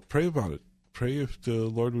 So pray about it. Pray if the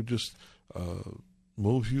Lord would just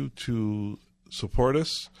move you to support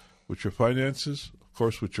us with your finances. Of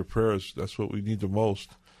course, with your prayers, that's what we need the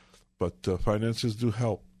most. But finances do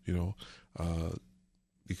help, You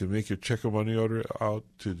can make your check or money order out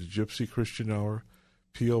to the Gypsy Christian Hour,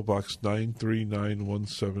 P.O. Box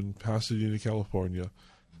 93917, Pasadena, California,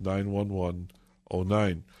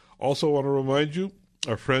 91109. Also want to remind you,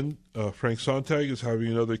 our friend Frank Sontag is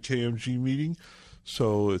having another KMG meeting.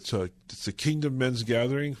 So it's a Kingdom Men's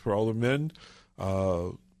Gathering for all the men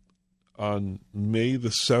on May the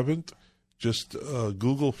 7th. Just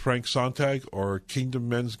Google Frank Sontag or Kingdom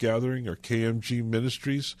Men's Gathering or KMG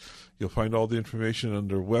Ministries. You'll find all the information on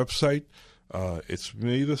their website. It's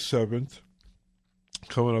May the 7th,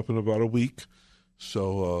 coming up in about a week.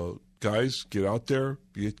 So, guys, get out there,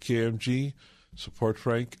 be at KMG, support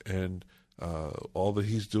Frank and all that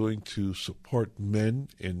he's doing to support men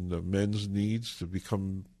in the men's needs to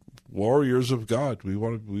become warriors of God. We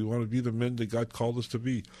want to be the men that God called us to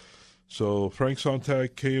be. So Frank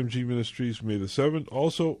Sontag, KMG Ministries, May the 7th.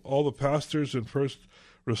 Also, all the pastors and first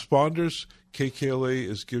responders, KKLA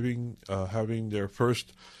is having their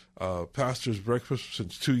first pastors' breakfast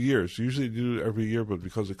since 2 years. Usually they do it every year, but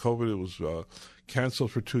because of COVID, it was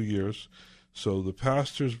canceled for 2 years. So the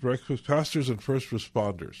pastors' breakfast, pastors and first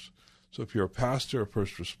responders. So if you're a pastor, a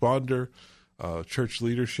first responder, church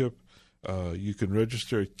leadership, you can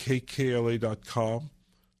register at kkla.com.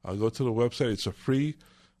 Go to the website. It's a free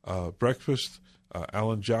breakfast.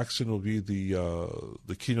 Alan Jackson will be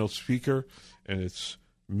the keynote speaker, and it's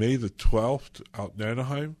May the 12th out in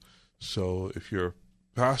Anaheim. So if you're a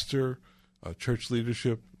pastor, church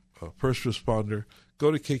leadership, first responder,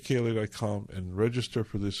 go to kkla.com and register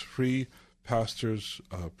for this free pastors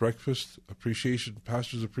breakfast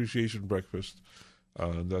pastors appreciation breakfast.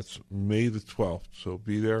 That's May the 12th. So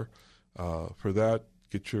be there for that.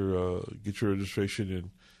 Get your registration in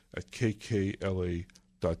at kkla.com.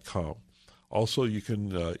 Also, you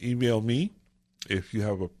can email me if you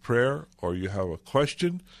have a prayer or you have a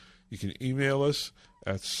question. You can email us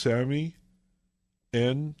at Sammy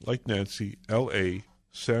N like Nancy LA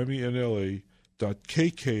Sammy NLA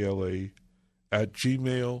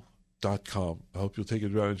 .kkla@gmail.com. I hope you'll take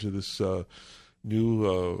advantage of this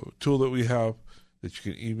new tool that we have, that you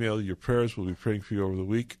can email your prayers. We'll be praying for you over the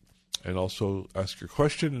week, and also ask your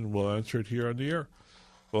question, and we'll answer it here on the air.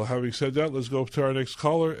 Well, having said that, let's go to our next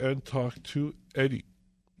caller and talk to Eddie.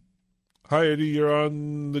 Hi, Eddie. You're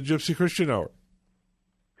on the Gypsy Christian Hour.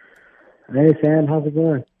 Hey, Sam. How's it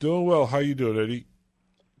going? Doing well. How you doing, Eddie?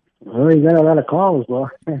 Oh, you got a lot of calls, well.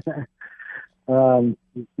 I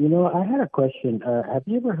had a question. Have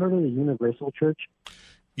you ever heard of the Universal Church?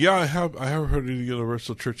 Yeah, I have. I have heard of the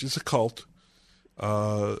Universal Church. It's a cult.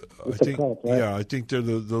 A cult, right? Yeah, I think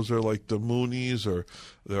those are like the Moonies, or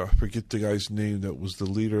I forget the guy's name that was the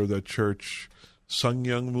leader of that church, Sung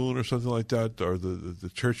Young Moon or something like that, or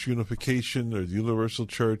the Church Unification or the Universal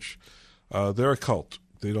Church. They're a cult.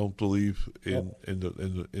 They don't believe in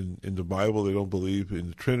the Bible. They don't believe in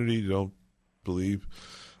the Trinity. They don't believe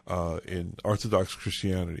in Orthodox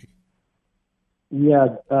Christianity.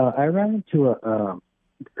 Yeah, I ran into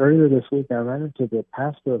earlier this week. I ran into the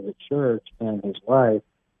pastor of the church and his wife,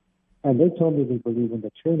 and they told me they believe in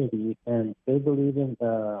the Trinity, and they believe in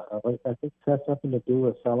I think it has something to do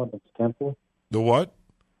with Solomon's temple. The what?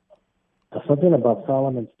 Something about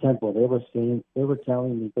Solomon's temple. They were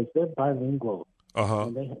telling me, because they're bilingual. Uh-huh.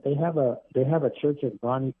 And they have a church at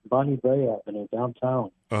Bonnie Brae Avenue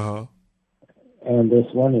downtown. Uh-huh. And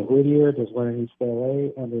there's one in Whittier, there's one in East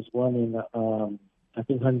LA, and there's one in I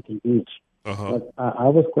think Huntington Beach. Uh-huh. But I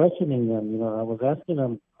was questioning them. I was asking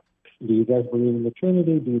them, do you guys believe in the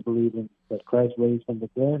Trinity? Do you believe in that Christ raised from the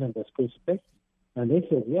dead and this crucifixion? And they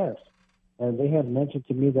said yes. And they had mentioned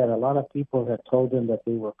to me that a lot of people had told them that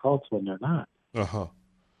they were cults when they're not. Uh-huh.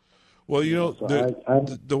 Well,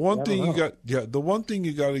 the one thing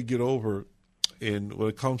you got to get over when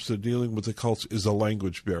it comes to dealing with the cults is a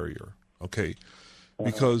language barrier. Okay,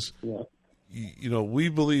 because we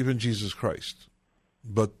believe in Jesus Christ,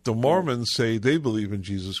 but the Mormons say they believe in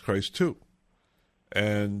Jesus Christ too,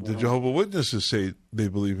 and the Jehovah's Witnesses say they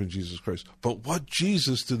believe in Jesus Christ. But what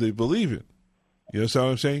Jesus do they believe in? You understand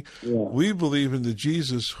what I'm saying? Yeah. We believe in the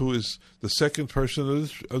Jesus who is the second person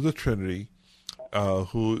of the Trinity,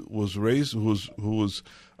 who was raised, who was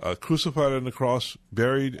crucified on the cross,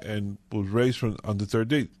 buried, and was raised on the third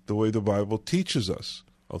day, the way the Bible teaches us.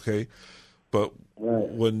 Okay, but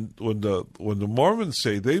when the Mormons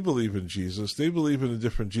say they believe in Jesus, they believe in a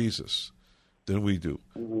different Jesus than we do.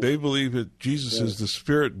 Mm-hmm. They believe that Jesus is the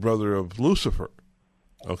spirit brother of Lucifer.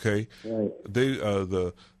 Okay, they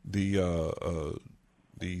the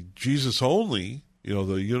Jesus only,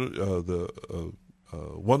 the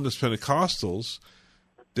Oneness Pentecostals,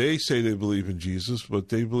 they say they believe in Jesus, but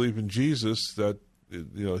they believe in Jesus that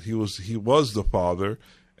he was the Father,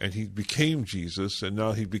 and he became Jesus, and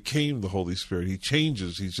now he became the Holy Spirit. He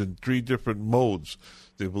changes. He's in 3 different modes.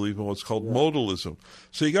 They believe in what's called modalism.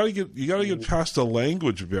 So you got to get past the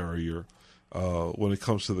language barrier when it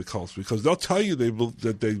comes to the cults, because they'll tell you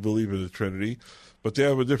that they believe in the Trinity, but they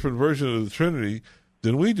have a different version of the Trinity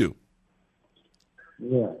than we do.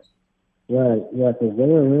 Yeah, right. Yeah, because they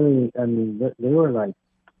were really. I mean, they were like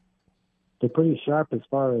they're pretty sharp as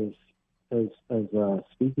far as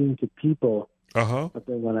speaking to people. But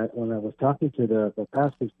then when I was talking to the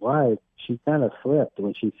pastor's wife, she kind of flipped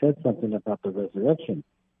when she said something about the resurrection.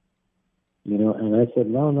 You know, and I said,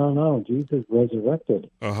 no, Jesus resurrected.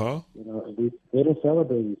 You know, they don't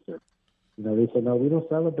celebrate Easter. You know, they said, no, we don't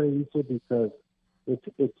celebrate Easter because it's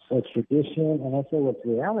a tradition. And I said, well, it's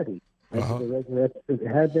reality. It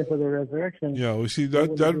had been for the resurrection. Yeah, we see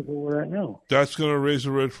that's going to raise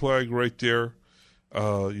a red flag right there.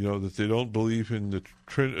 You know, that they don't believe in the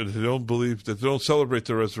Trinity. They don't celebrate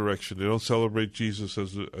the resurrection. They don't celebrate Jesus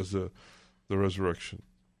as the resurrection.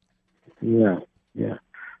 Yeah.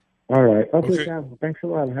 All right. Okay. Sam, thanks a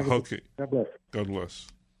lot. God bless. God bless.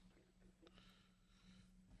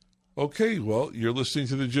 Okay, well, you're listening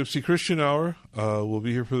to the Gypsy Christian Hour. We'll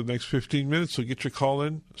be here for the next 15 minutes, so get your call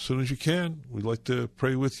in as soon as you can. We'd like to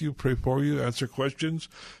pray with you, pray for you, answer questions.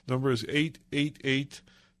 Number is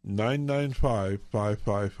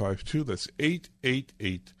 888-995-5552. That's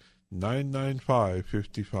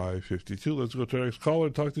 888-995-5552. Let's go to our next caller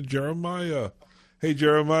and talk to Jeremiah. Hey,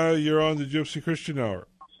 Jeremiah, you're on the Gypsy Christian Hour.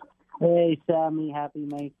 Hey, Sammy, happy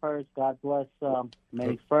May 1st. God bless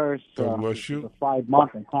May 1st. God bless you. It's a 5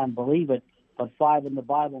 month. I can't believe it, but 5 in the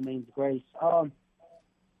Bible means grace. I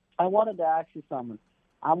wanted to ask you something.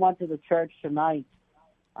 I went to the church tonight.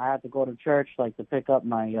 I had to go to church to pick up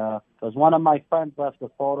my, because one of my friends left the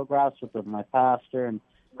photographs with my pastor, and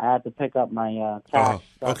I had to pick up my tax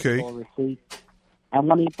receipt. And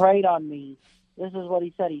when he prayed on me, this is what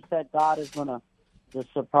he said. He said, God is going to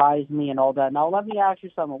surprise me and all that. Now, let me ask you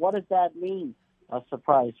something. What does that mean, a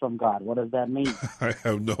surprise from God? What does that mean? I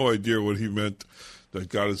have no idea what he meant, that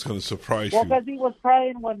God is going to surprise you. Well, because he was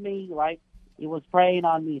praying with me, right? He was praying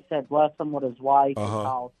on me. He said, bless him with his wife and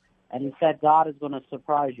house. And he said, God is going to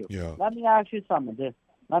surprise you. Yeah. Let me ask you something. Did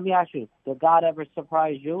God ever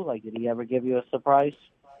surprise you? Did he ever give you a surprise?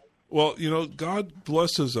 Well, you know, God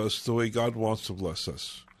blesses us the way God wants to bless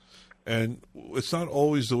us. And it's not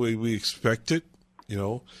always the way we expect it. You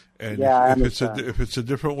know, and if it's a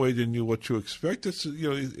different way than what you expect, it's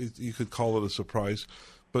you could call it a surprise,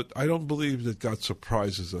 but I don't believe that God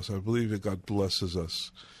surprises us. I believe that God blesses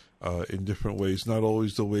us in different ways, not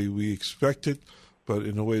always the way we expect it, but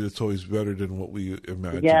in a way that's always better than what we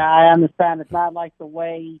imagine. Yeah, I understand. It's not like the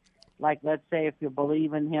way, let's say if you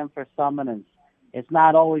believe in Him for something, it's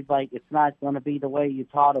not always it's not going to be the way you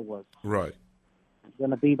thought it was. Right. It's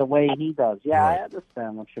going to be the way He does. Yeah, right. I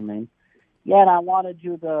understand what you mean. Yeah, and I wanted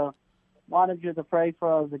you to pray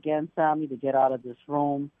for us again, Sammy, to get out of this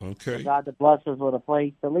room. Okay. For God to bless us with a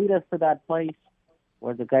place, to lead us to that place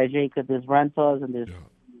where the guy could just rent us and just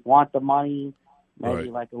want the money, maybe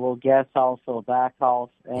a little guest house or a back house.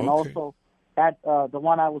 And also, that the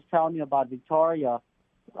one I was telling you about, Victoria,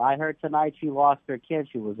 I heard tonight she lost her kid.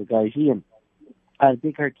 She was a Ghanaian. I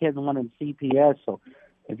think her kids went in CPS, so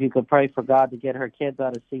if you could pray for God to get her kids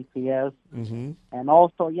out of CPS. Mm-hmm. And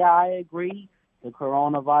also, I agree, the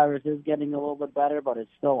coronavirus is getting a little bit better, but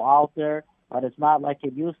it's still out there. But it's not like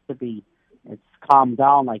it used to be. It's calmed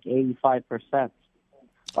down 85%.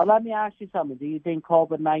 But let me ask you something. Do you think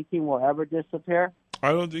COVID-19 will ever disappear?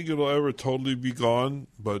 I don't think it'll ever totally be gone,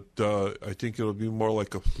 but I think it'll be more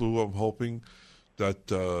like a flu. I'm hoping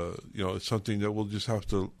that it's something that we'll just have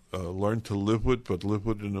to learn to live with, but live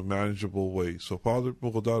with in a manageable way. So, Father,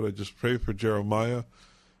 I just pray for Jeremiah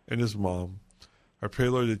and his mom. I pray,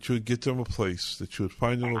 Lord, that you would get them a place, that you would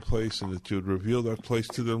find them a place, and that you would reveal that place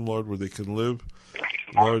to them, Lord, where they can live,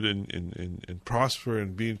 Lord, and prosper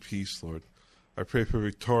and be in peace, Lord. I pray for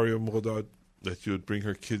Victoria, Mogadad, that you would bring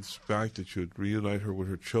her kids back, that you would reunite her with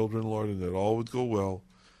her children, Lord, and that all would go well.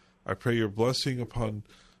 I pray your blessing upon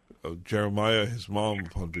Jeremiah, his mom,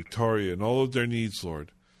 upon Victoria, and all of their needs,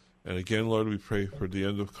 Lord. And again, Lord, we pray for the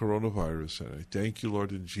end of coronavirus. And I thank you,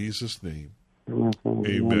 Lord, in Jesus' name.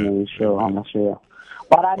 Amen. Sure.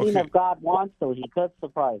 But I mean, if God wants to, He could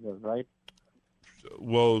surprise us, right?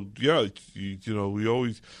 Well, yeah, we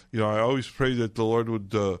always, I always pray that the Lord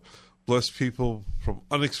would bless people from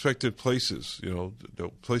unexpected places,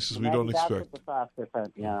 the places we don't expect. That's what the pastor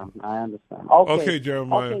said. Yeah, I understand. Okay,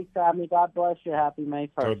 Jeremiah. Okay, Sammy, God bless you. Happy May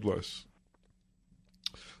 1st. God bless.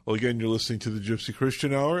 Well, again, you're listening to the Gypsy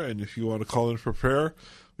Christian Hour, and if you want to call in for prayer,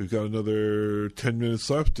 we've got another 10 minutes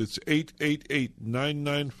left. It's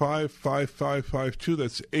 888-995-5552.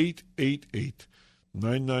 That's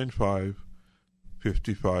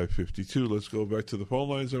 888-995-5552. Let's go back to the phone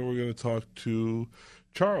lines, and we're going to talk to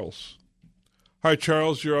Charles. Hi,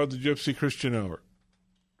 Charles. You're on the Gypsy Christian Hour.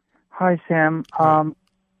 Hi, Sam.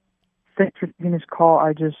 Thanks for taking this call.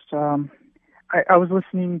 I just I was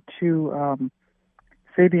listening to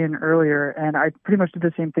Fabian earlier, and I pretty much did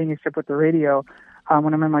the same thing except with the radio.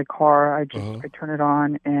 When I'm in my car, I turn it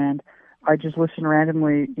on, and I just listen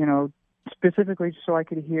randomly, specifically so I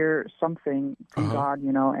could hear something from God,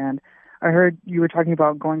 and I heard you were talking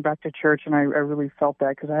about going back to church, and I really felt that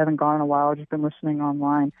because I haven't gone in a while. I've just been listening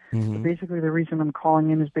online. But basically, the reason I'm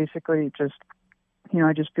calling in is basically just,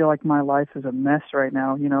 I just feel like my life is a mess right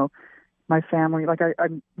now. My family,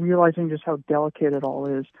 I'm realizing just how delicate it all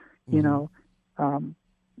is,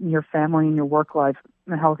 your family and your work life,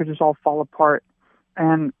 and how it could just all fall apart.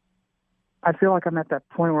 And I feel like I'm at that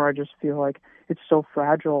point where I just feel like it's so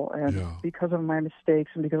fragile. And because of my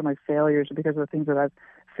mistakes and because of my failures and because of the things that I've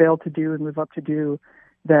failed to do and live up to do,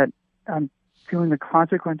 that I'm feeling the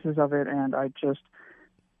consequences of it. And I just,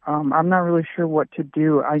 I'm not really sure what to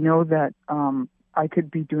do. I know that I could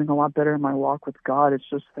be doing a lot better in my walk with God. It's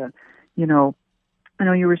just that, I know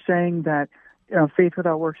you were saying that faith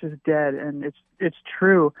without works is dead, and it's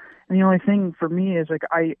true. And the only thing for me is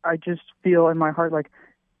I just feel in my heart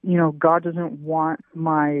God doesn't want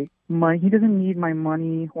my money. He doesn't need my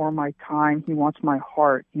money or my time. He wants my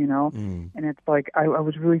heart, And it's I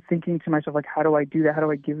was really thinking to myself, how do I do that? How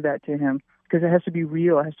do I give that to him? Because it has to be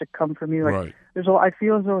real. It has to come from me. Right. I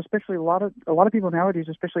feel as though, especially a lot of people nowadays,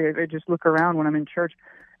 especially I just look around when I'm in church,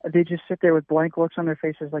 they just sit there with blank looks on their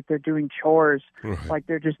faces, like they're doing chores, like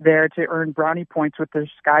they're just there to earn brownie points with their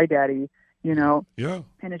sky daddy, Yeah.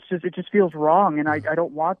 And it just feels wrong, and I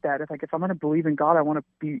don't want that. If I'm going to believe in God, I want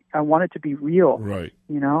it to be real, right?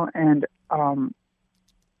 And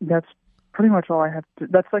that's pretty much all I have to.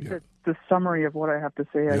 That's the summary of what I have to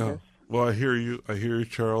say, I guess. Well, I hear you,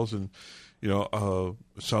 Charles, and it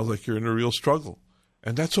sounds like you're in a real struggle,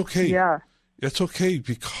 and that's okay. Yeah. It's okay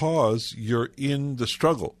because you're in the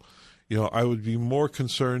struggle. I would be more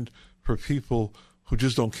concerned for people who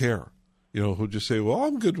just don't care, who just say, well,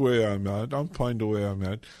 I'm good the way I'm at. I'm fine the way I'm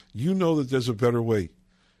at. That there's a better way,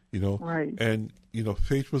 Right. And,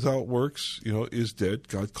 faith without works, is dead.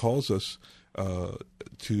 God calls us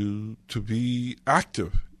to be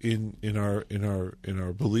active in our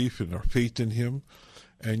belief, in our faith in Him.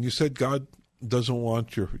 And you said God doesn't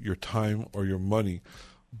want your time or your money,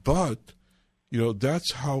 but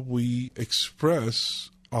that's how we express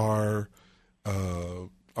our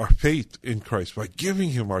faith in Christ, by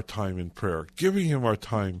giving Him our time in prayer, giving Him our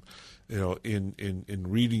time, in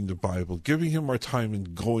reading the Bible, giving Him our time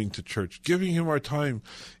in going to church, giving Him our time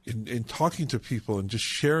in talking to people and just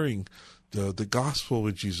sharing the gospel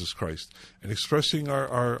with Jesus Christ, and expressing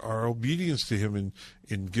our obedience to Him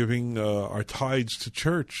in giving our tithes to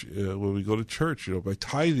church when we go to church. By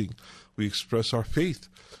tithing, we express our faith.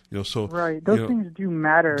 So right, those things do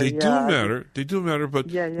matter. They do matter. They do matter. But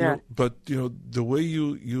but the way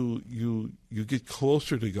you get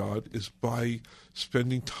closer to God is by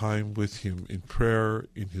spending time with Him in prayer,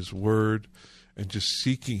 in His Word, and just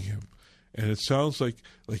seeking Him. And it sounds like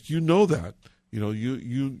that. You know that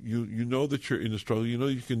you're in a struggle.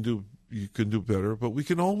 You can do better, but we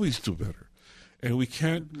can always do better, and we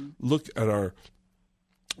can't look at our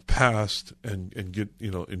past and get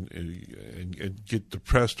and get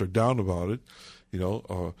depressed or down about it.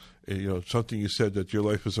 Something you said, that your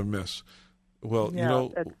life is a mess. Well,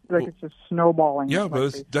 it's just snowballing. Yeah,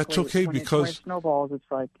 but that's okay, because when it snowballs, it's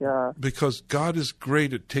because God is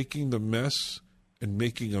great at taking the mess and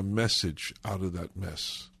making a message out of that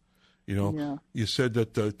mess. You said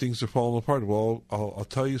that things are falling apart. Well, I'll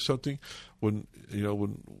tell you something. When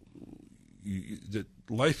that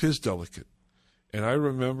life is delicate, and I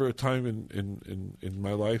remember a time in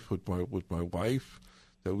my life with my wife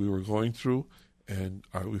that we were going through, and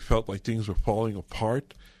we felt like things were falling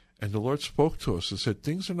apart, and the Lord spoke to us and said,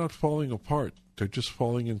 "Things are not falling apart; they're just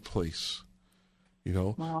falling in place."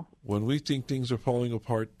 Wow. When we think things are falling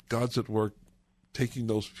apart, God's at work, taking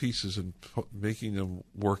those pieces and making them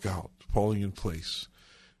work out, falling in place,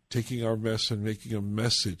 taking our mess and making a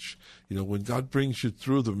message. When God brings you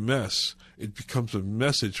through the mess, it becomes a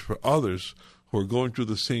message for others who are going through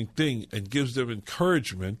the same thing, and gives them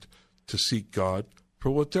encouragement to seek God for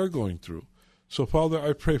what they're going through. So, Father,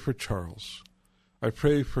 I pray for Charles. I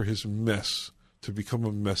pray for his mess to become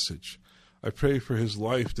a message. I pray for his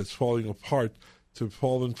life that's falling apart to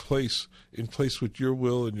fall in place with your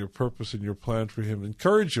will and your purpose and your plan for him.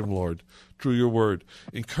 Encourage him, Lord, through your word.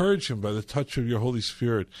 Encourage him by the touch of your Holy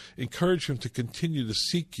Spirit. Encourage him to continue to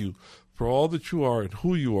seek you for all that you are and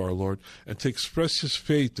who you are, Lord, and to express his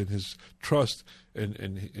faith and his trust and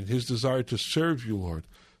his desire to serve you, Lord.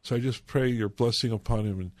 So I just pray your blessing upon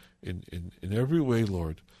him in every way,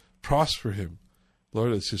 Lord. Prosper him,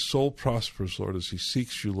 Lord, as his soul prospers, Lord, as he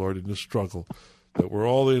seeks you, Lord, in the struggle that we're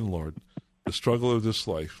all in, Lord. The struggle of this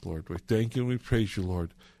life, Lord. We thank you and we praise you,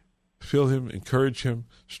 Lord. Fill him, encourage him,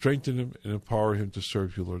 strengthen him, and empower him to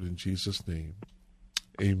serve you, Lord, in Jesus' name.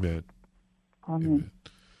 Amen. Amen.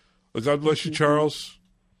 Well, God bless you, Charles.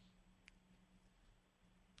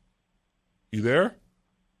 You there?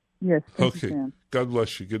 Yes. Okay. You, Sam. God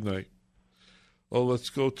bless you. Good night. Well, let's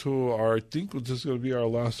go to I think this is going to be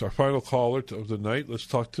our final caller of the night. Let's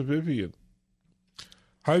talk to Vivian.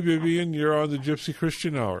 Hi, Vivian. You're on the Gypsy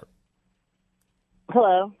Christian Hour.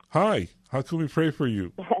 Hello. Hi. How can we pray for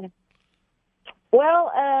you?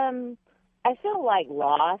 Well, I feel like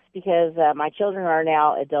lost because my children are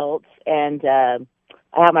now adults, and I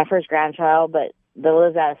have my first grandchild, but they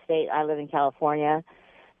lives out of state. I live in California,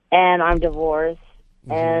 and I'm divorced,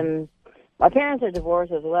 and my parents are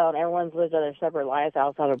divorced as well, and everyone's lived their separate lives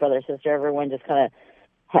outside of brother, sister. Everyone just kind of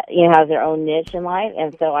has their own niche in life,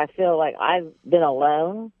 and so I feel like I've been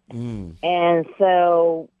alone, and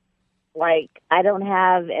so I don't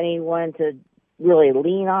have anyone to really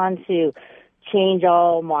lean on to change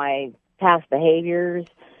all my past behaviors.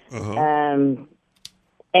 But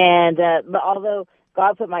although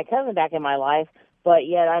God put my cousin back in my life, but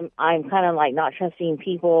yet I'm kind of not trusting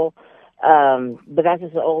people. But that's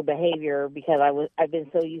just an old behavior because I've been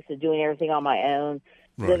so used to doing everything on my own,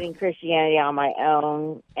 living Christianity on my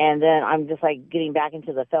own, and then I'm just getting back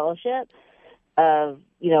into the fellowship of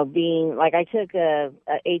being I took a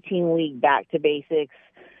 18-week back to basics,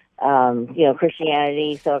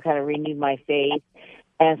 Christianity, so I kind of renewed my faith,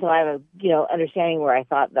 and so I have a understanding where I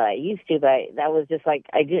thought that I used to, but that was just I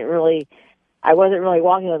wasn't really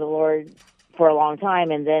walking with the Lord for a long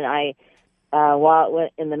time, and then while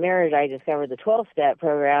in the marriage, I discovered the 12-step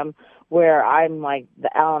program where I'm the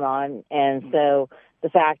Al-Anon, and so the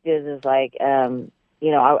fact is I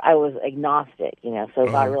was agnostic, so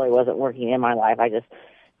God really wasn't working in my life. I just,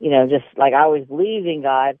 I always believed in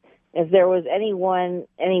God. If there was any one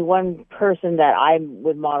person that I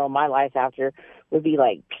would model my life after would be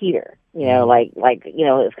Peter,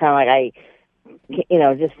 it's kind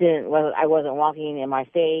of just I wasn't walking in my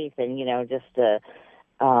faith and,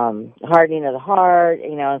 hardening of the heart,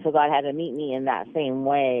 and so God had to meet me in that same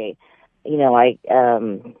way, because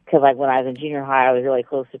when I was in junior high, I was really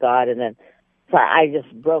close to God, and then so I just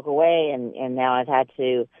broke away, and now I've had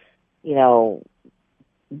to,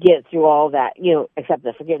 get through all that, accept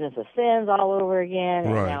the forgiveness of sins all over again,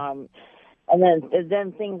 and now and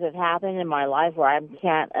then things have happened in my life where I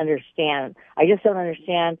can't understand. I just don't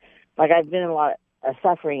understand. I've been in a lot of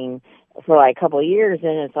suffering for a couple of years,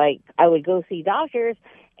 and it's I would go see doctors,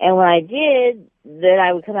 and when I did, then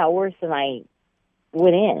I would come out worse than I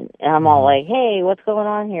went in, and I'm all hey, what's going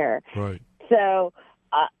on here? Right. So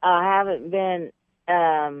I haven't been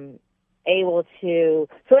able to.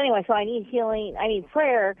 So anyway, so I need healing. I need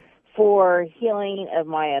prayer for healing of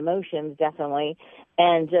my emotions, definitely,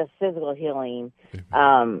 and just physical healing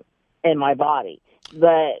in my body.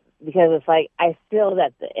 But because it's I feel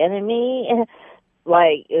that the enemy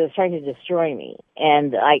it was trying to destroy me,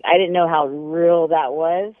 and I didn't know how real that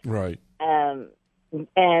was. Right. Because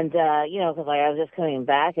I was just coming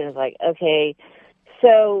back, and it's okay.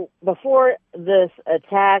 So before this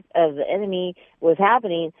attack of the enemy was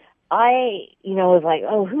happening, I, was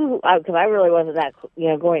because I really wasn't that,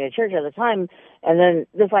 going to church at the time. And then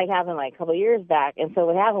this happened a couple of years back. And so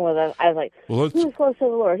what happened was I was who's close to the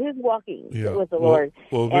Lord? Who's walking with the Lord?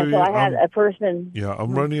 Well, and so I had a person. Yeah,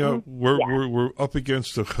 I'm running out. We're up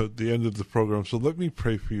against the end of the program. So let me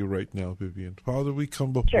pray for you right now, Vivian. Father, we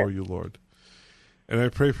come before you, Lord. And I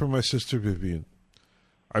pray for my sister Vivian.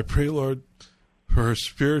 I pray, Lord, for her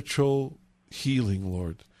spiritual healing,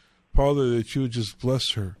 Lord. Father, that you would just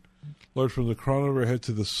bless her. Lord, from the crown of her head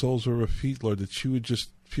to the soles of her feet, Lord, that she would just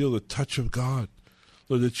feel the touch of God.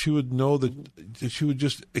 Lord, that she would know that she would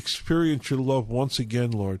just experience your love once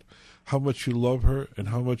again, Lord. How much you love her and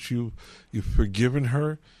how much you've forgiven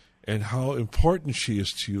her and how important she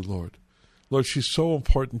is to you, Lord. Lord, she's so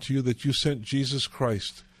important to you that you sent Jesus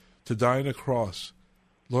Christ to die on a cross,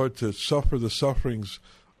 Lord, to suffer the sufferings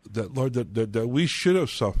that, Lord, that we should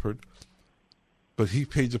have suffered. But he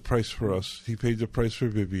paid the price for us. He paid the price for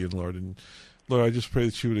Vivian, Lord. And, Lord, I just pray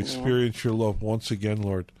that she would experience your love once again,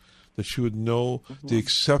 Lord. that she would know the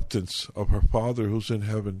acceptance of her Father who's in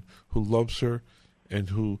heaven, who loves her and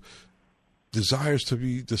who desires to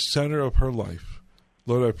be the center of her life.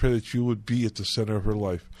 Lord, I pray that you would be at the center of her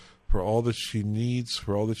life for all that she needs,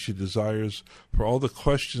 for all that she desires, for all the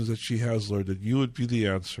questions that she has, Lord, that you would be the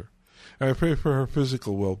answer. And I pray for her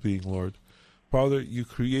physical well-being, Lord. Father, you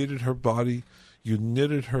created her body. You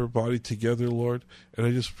knitted her body together, Lord. And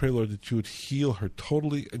I just pray, Lord, that you would heal her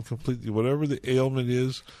totally and completely. Whatever the ailment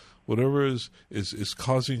is, whatever is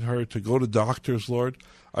causing her to go to doctors, Lord,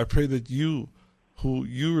 I pray that you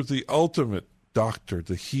are the ultimate doctor,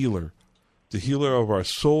 the healer of our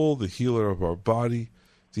soul, the healer of our body,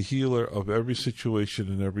 the healer of every situation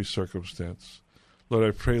and every circumstance. Lord,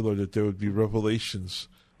 I pray, Lord, that there would be revelations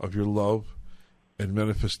of your love and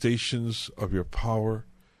manifestations of your power,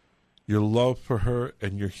 your love for her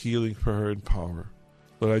and your healing for her in power.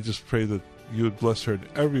 Lord, I just pray that you would bless her in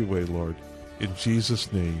every way, Lord. In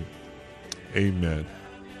Jesus' name, amen.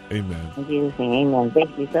 Amen. In Jesus' name, amen.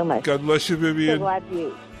 Thank you so much. God bless you, Vivian. So glad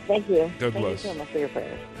you. Thank you. God bless. Thank you so much for your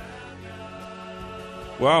prayers.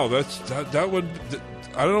 Wow, that one.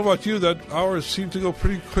 I don't know about you. That hour seemed to go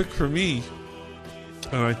pretty quick for me,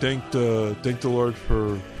 and I thank the Lord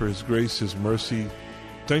for His grace, His mercy.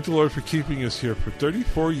 Thank the Lord for keeping us here for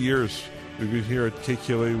 34 years. We've been here at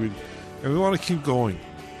KKLA, and we want to keep going.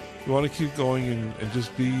 We want to keep going and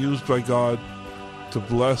just be used by God to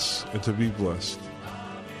bless and to be blessed.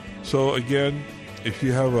 So again, if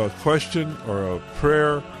you have a question or a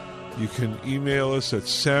prayer, you can email us at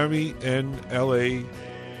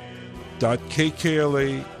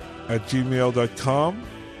sammynla.kkla@gmail.com.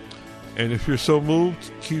 And if you're so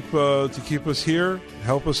moved to keep us here,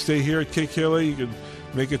 help us stay here at KKLA, you can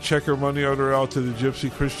make a check or money order out to the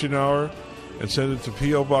Gypsy Christian Hour and send it to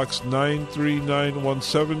P.O. Box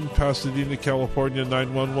 93917, Pasadena, California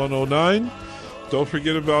 91109. Don't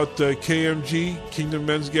forget about KMG, Kingdom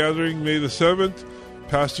Men's Gathering, May the 7th.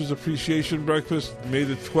 Pastor's Appreciation Breakfast, May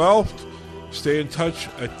the 12th. Stay in touch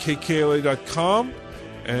at kkla.com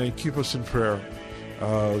and keep us in prayer.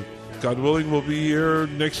 God willing, we'll be here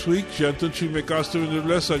next week. God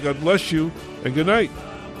bless you and good night.